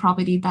buying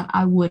property that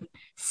I would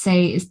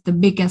say is the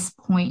biggest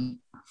point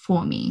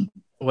for me.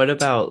 What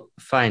about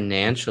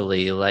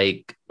financially,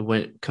 like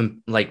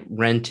like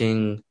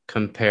renting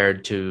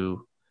compared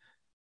to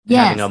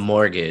having a Yes.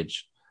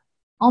 mortgage?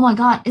 Oh my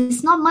God,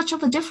 it's not much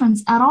of a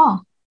difference at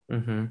all.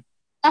 Mm-hmm.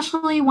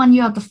 Especially when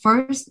you're the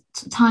first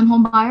time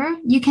home buyer,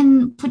 you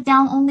can put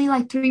down only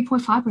like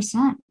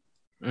 3.5%.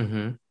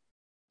 Mm-hmm.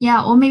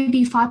 Yeah, or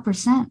maybe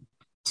 5%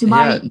 to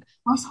buy Yeah. your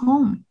first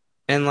home.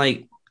 And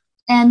like,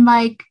 And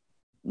like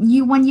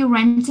when you're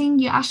renting,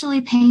 you're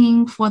actually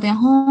paying for their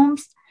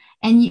homes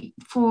and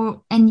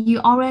you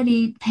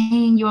already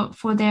paying your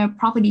for their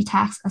property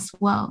tax as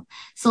well.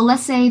 So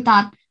let's say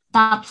that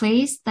that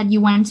place that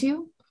you went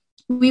to,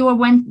 we were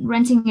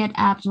renting it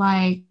at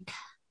like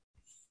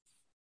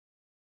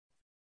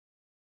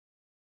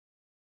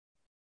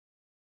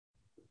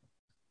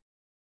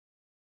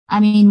I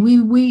mean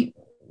we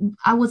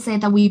I would say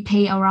that we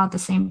pay around the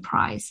same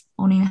price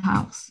owning a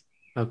house.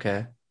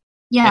 okay.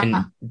 And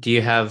Yeah, do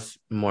you have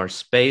more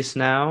space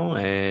now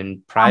and way more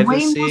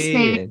privacy?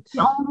 space. And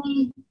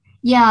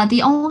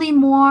The only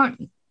more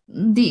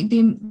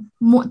the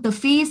more the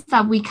fees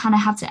that we kind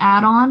of have to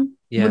add on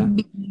yeah. would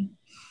be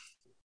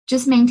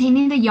just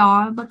maintaining the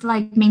yard, but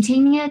like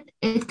maintaining it,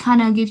 it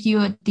kind of gives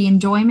you the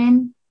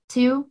enjoyment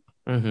too.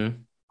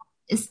 Mm-hmm.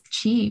 It's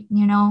cheap,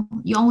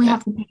 You only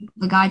have to pay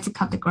the guy to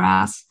cut the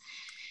grass,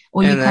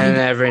 or you And cut then it.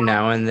 every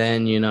now and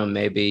then,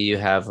 maybe you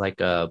have like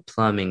a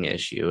plumbing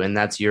issue, and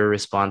that's your Yeah,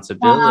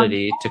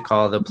 responsibility to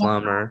call the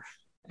plumber.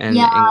 yeah.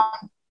 And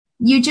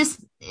You just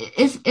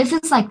if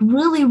it's like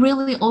really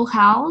really old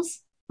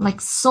house, like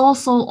so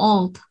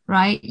old,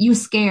 right? You're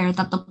scared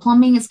that the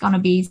plumbing is gonna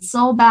be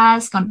so bad,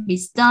 it's gonna be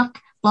stuck,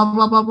 blah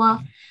blah blah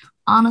blah.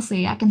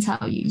 Honestly, I can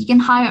tell you, you can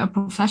hire a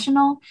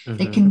professional.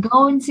 They mm-hmm. can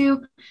go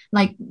into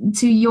like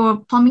to your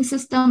plumbing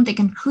system. They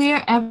can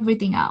clear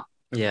everything out.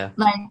 Yeah,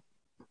 Like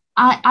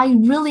I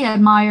really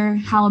admire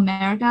how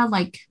America,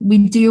 like we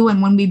do,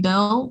 and when we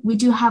build, we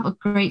do have a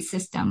great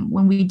system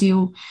when we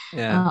do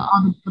yeah.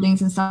 all the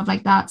buildings and stuff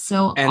like that.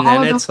 So And all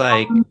then of those it's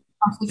like, problems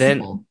are then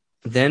fixable.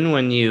 then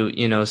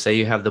when say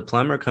you have the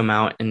plumber come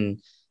out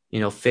and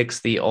fix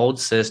the old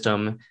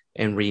system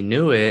and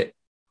renew it,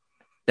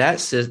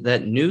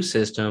 that new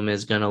system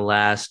is going to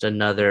last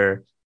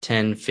another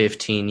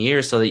 10-15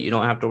 years so that you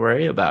don't have to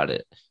worry about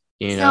it,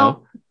 you So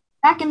know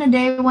back in the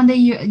day when they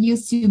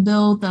used to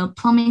build the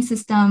plumbing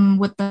system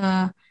with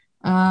uh,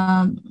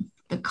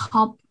 the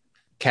cup,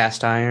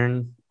 cast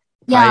iron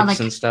yeah, pipes like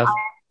and stuff.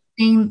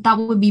 thing that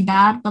would be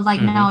bad. But like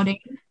Hmm.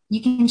 nowadays,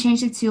 you can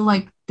change it to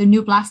like the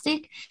new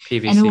plastic,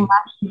 and it will PVC.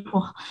 last you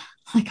for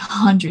like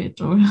hundreds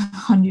or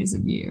hundreds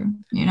of years,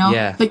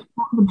 Yeah. But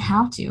you don't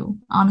have to.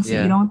 Honestly,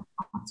 you Yeah. don't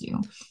have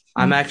to.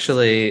 I'm Like,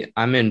 actually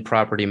I'm in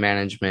property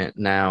management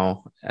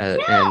now,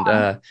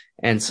 yeah,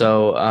 and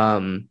so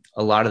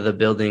a lot of the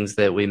buildings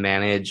that we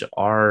manage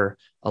are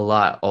a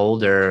lot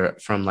older,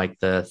 from like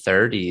the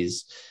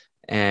 30s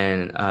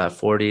and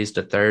 40s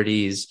to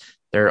 30s.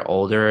 They're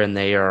older and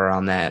they are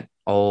on that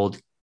old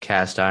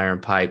cast iron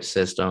pipe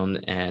system,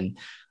 and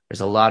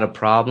there's a lot of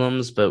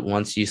problems. But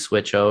once you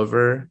switch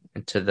over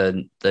into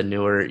the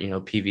newer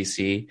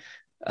PVC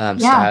yeah,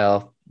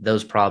 style,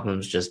 those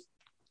problems just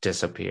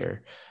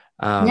disappear.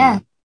 yeah.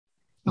 Um,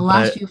 The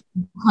last but few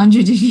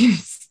hundreds of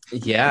years.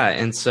 yeah,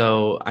 and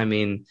so I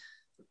mean,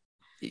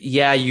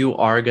 yeah, you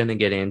are going to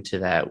get into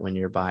that when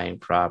you're buying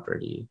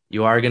property.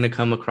 You are going to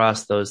come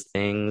across those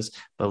things,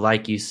 but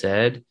like you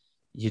said,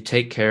 you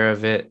take care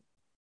of it,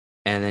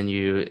 and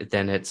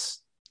then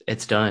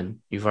it's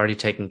done. You've already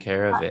taken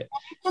care of it.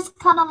 Just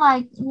kind of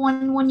like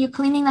when you're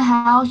cleaning the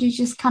house, you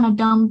just kind of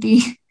dump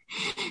the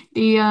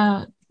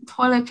the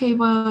toilet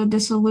paper, the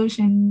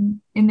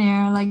solution in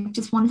there, like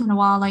just once in a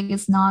while. Like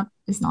it's not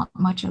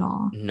much at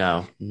all.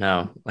 No,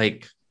 no.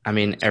 Like, I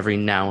mean, every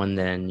now and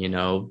then,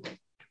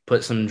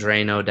 put some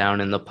Drano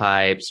down in the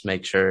pipes,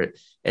 make sure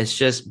it's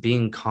just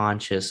being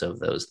conscious of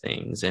those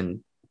things. Yeah, And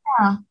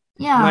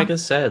like yeah. I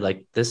said,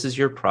 like this is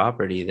your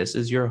property, this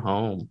is your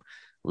home.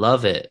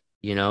 Love it,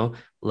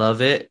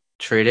 love it,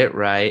 treat it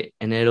right,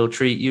 and it'll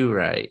treat you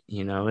right.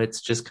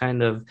 It's just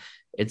kind of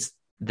it's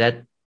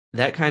that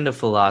that kind of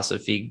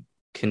philosophy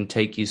can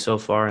take you so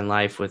far in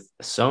life with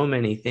so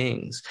many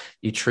things.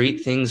 You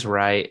treat things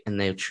right and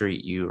they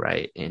treat you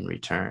right in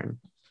return.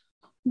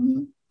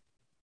 Mhm.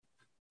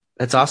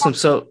 That's awesome.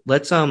 So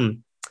let's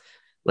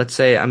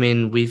say, I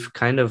mean, we've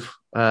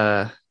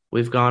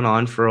gone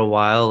on for a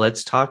while.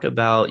 Let's talk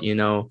about,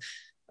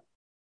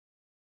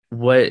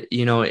 what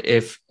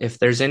if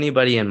there's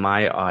anybody in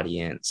my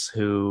audience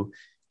who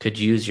could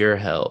use your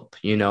help.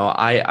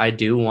 I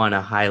do want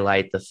to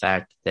highlight the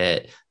fact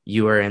that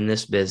you are in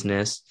this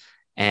business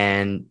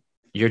and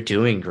you're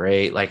doing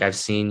great. Like, I've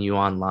seen you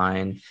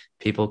online.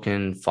 People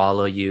can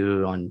follow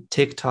you on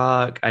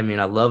TikTok. I mean,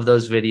 I love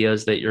those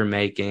videos that you're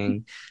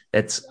making.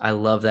 I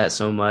love that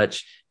so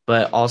much.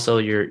 But also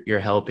you're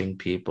helping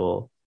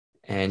people,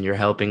 and you're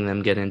helping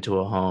them get into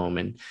a home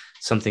and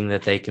something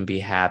that they can be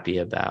happy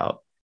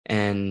about.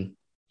 And,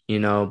 you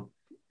know,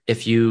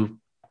 if you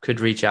could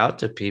reach out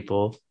to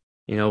people,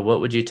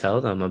 what would you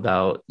tell them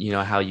about,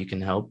 how you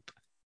can help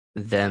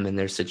them in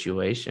their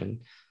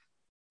situation?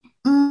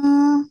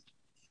 Mm,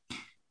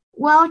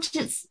 well,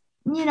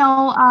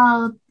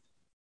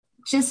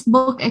 just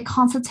book a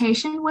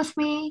consultation with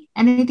me.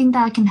 Anything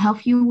that I can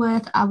help you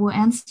with, I will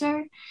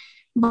answer.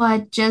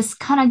 But just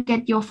kind of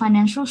get your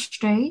financial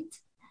straight,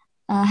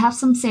 have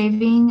some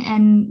saving,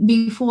 and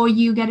before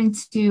you get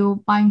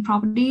into buying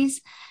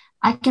properties,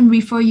 I can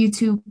refer you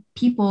to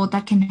people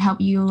that can help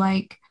you,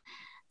 like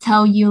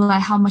tell you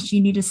like how much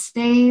you need to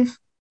save,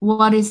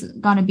 what is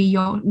gonna be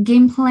your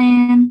game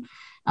plan.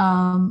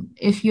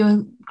 If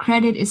your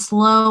credit is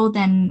low,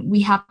 then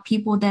we have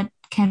people that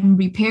can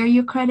repair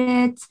your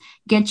credit,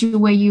 get you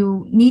where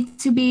you need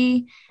to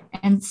be,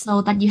 and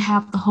so that you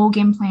have the whole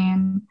game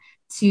plan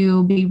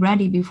to be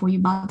ready before you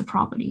buy the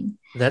property.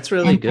 That's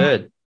really And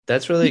good.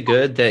 That's really yeah,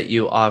 good that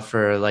you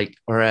offer like,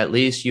 or at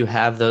least you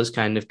have those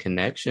kind of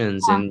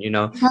connections. And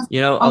because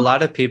a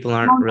lot of people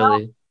aren't don't know.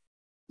 really.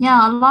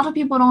 Yeah, a lot of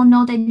people don't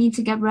know they need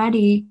to get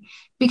ready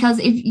because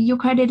if your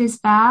credit is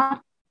bad,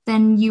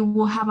 then you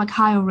will have like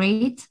higher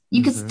rate.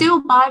 You can Mhm.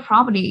 still buy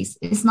properties.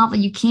 It's not that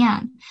you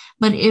can't,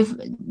 but if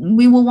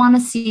we will want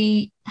to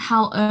see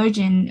how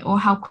urgent or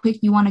how quick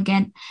you want to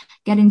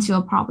get into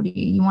a property,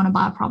 you want to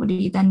buy a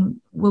property,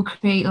 then we'll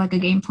create like a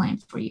game plan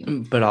for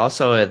you. But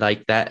also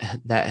like that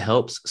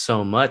helps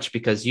so much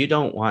because you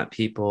don't want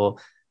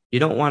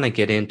to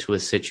get into a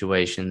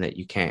situation that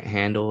you can't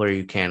handle or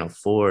you can't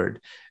afford.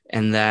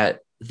 And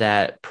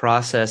that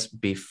process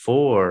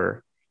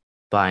before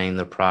buying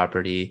the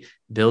property,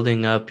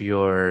 building up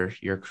your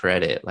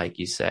credit, like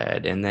you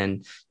said, and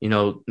then,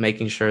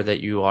 making sure that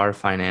you are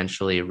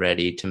financially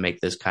ready to make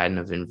this kind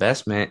of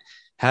investment,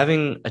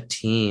 having a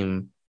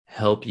team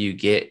help you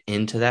get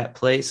into that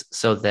place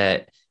so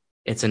that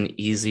it's an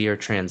easier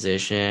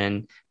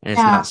transition and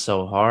it's not Yeah,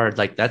 so hard.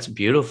 Like that's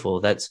beautiful.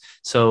 That's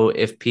so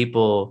if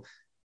people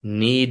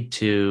need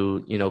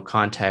to,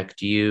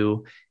 contact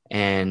you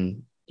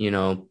and,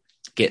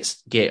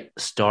 get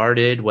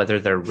started, whether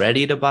they're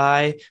ready to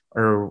buy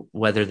or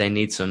whether they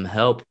need some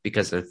help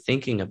because they're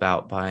thinking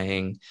about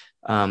buying,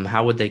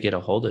 how would they get a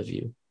hold of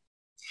you?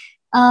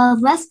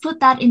 let's put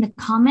that in the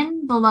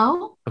comment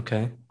below.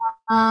 Okay.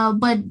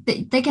 But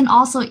they can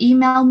also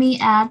email me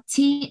at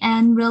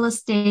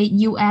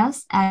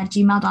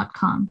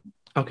tnrealestateus@gmail.com.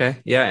 Okay.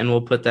 Yeah, and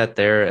we'll put that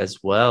there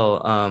as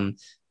well.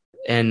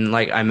 And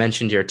like I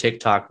mentioned, your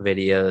TikTok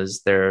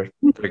videos, they're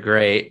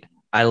great.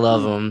 I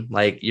love them.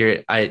 Like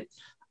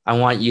I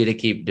want you to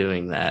keep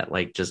doing that.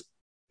 Like just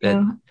that.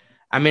 You.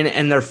 I mean,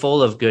 and they're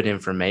full of good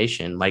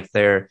information. Like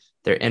they're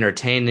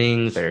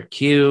entertaining, they're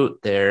cute,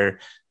 they're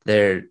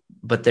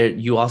but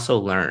you also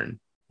learn.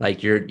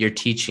 Like you're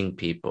teaching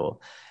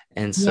people.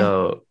 And Yeah.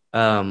 so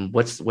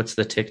what's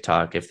the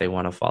TikTok if they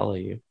want to follow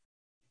you?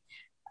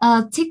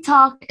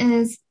 TikTok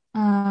is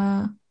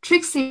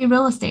Trixie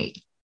Real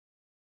Estate.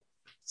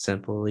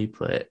 Simply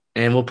put.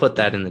 And we'll put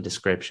that in the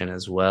description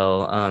as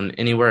well.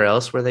 Anywhere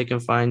else where they can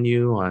find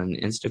you on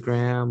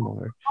Instagram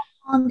or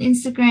On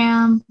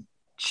Instagram,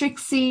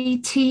 Trixie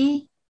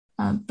T,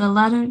 the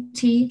letter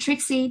T,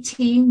 Trixie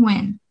T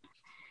Win,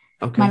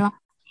 my okay. last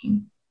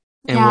name.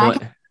 And Yeah, I we'll can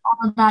put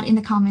all of that in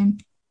the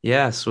comment.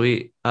 yeah,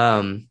 sweet.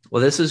 Well,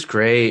 this is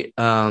great.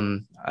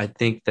 I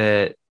think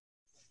that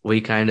I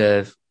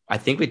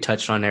think we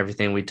touched on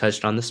everything. We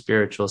touched on the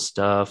spiritual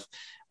stuff,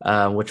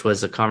 which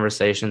was a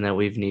conversation that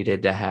we've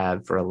needed to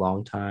have for a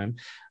long time.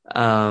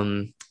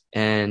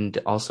 And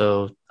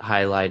also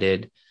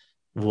highlighted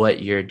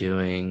what you're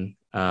doing,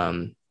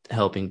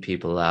 helping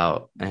people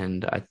out.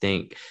 And I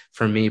think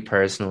for me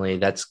personally,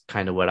 that's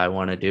kind of what I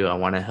want to do. I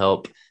want to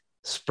help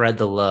spread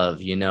the love,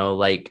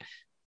 like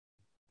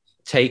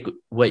take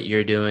what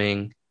you're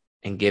doing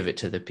and give it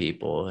to the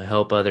people,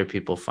 help other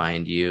people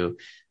find you,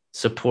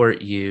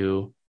 support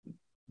you,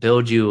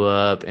 build you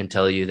up, and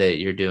tell you that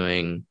you're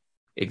doing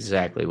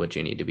exactly what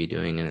you need to be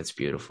doing. And it's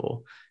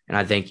beautiful. And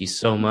I thank you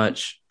so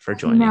much for You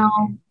joining know,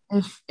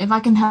 me. if I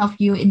can help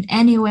you in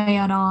any way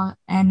at all,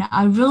 and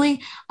I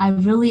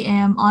really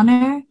am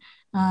honored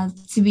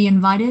to be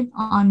invited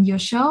on your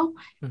show,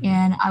 Mhm.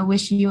 and I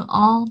wish you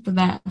all the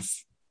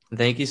best.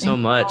 Thank you so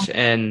Thank much. you.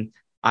 And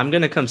I'm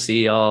gonna come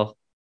see y'all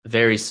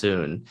very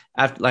soon.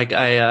 After, like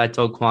I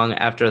told Kwang,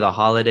 after the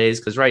holidays,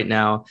 because right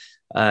now,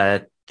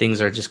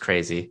 things are just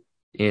crazy,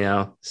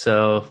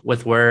 So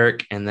with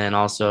work, and then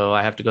also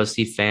I have to go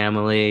see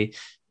family,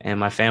 and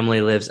my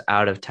family lives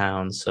out of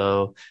town.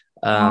 So,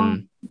 Oh,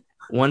 um,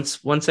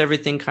 once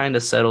everything kind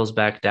of settles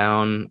back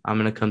down, I'm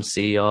gonna come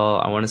see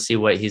y'all. I want to see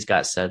what he's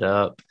got set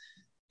up,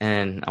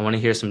 and I want to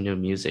hear some new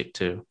music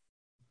too.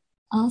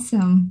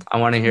 awesome. I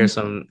want to hear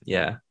some.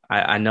 Yeah,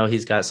 I know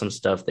he's got some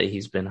stuff that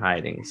he's been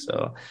hiding,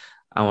 so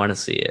I want to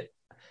see it.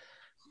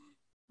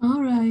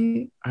 All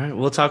right. All right,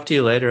 we'll talk to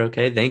you later.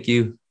 Okay, thank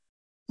you.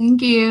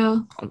 Thank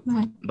you.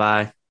 Bye.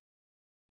 Bye.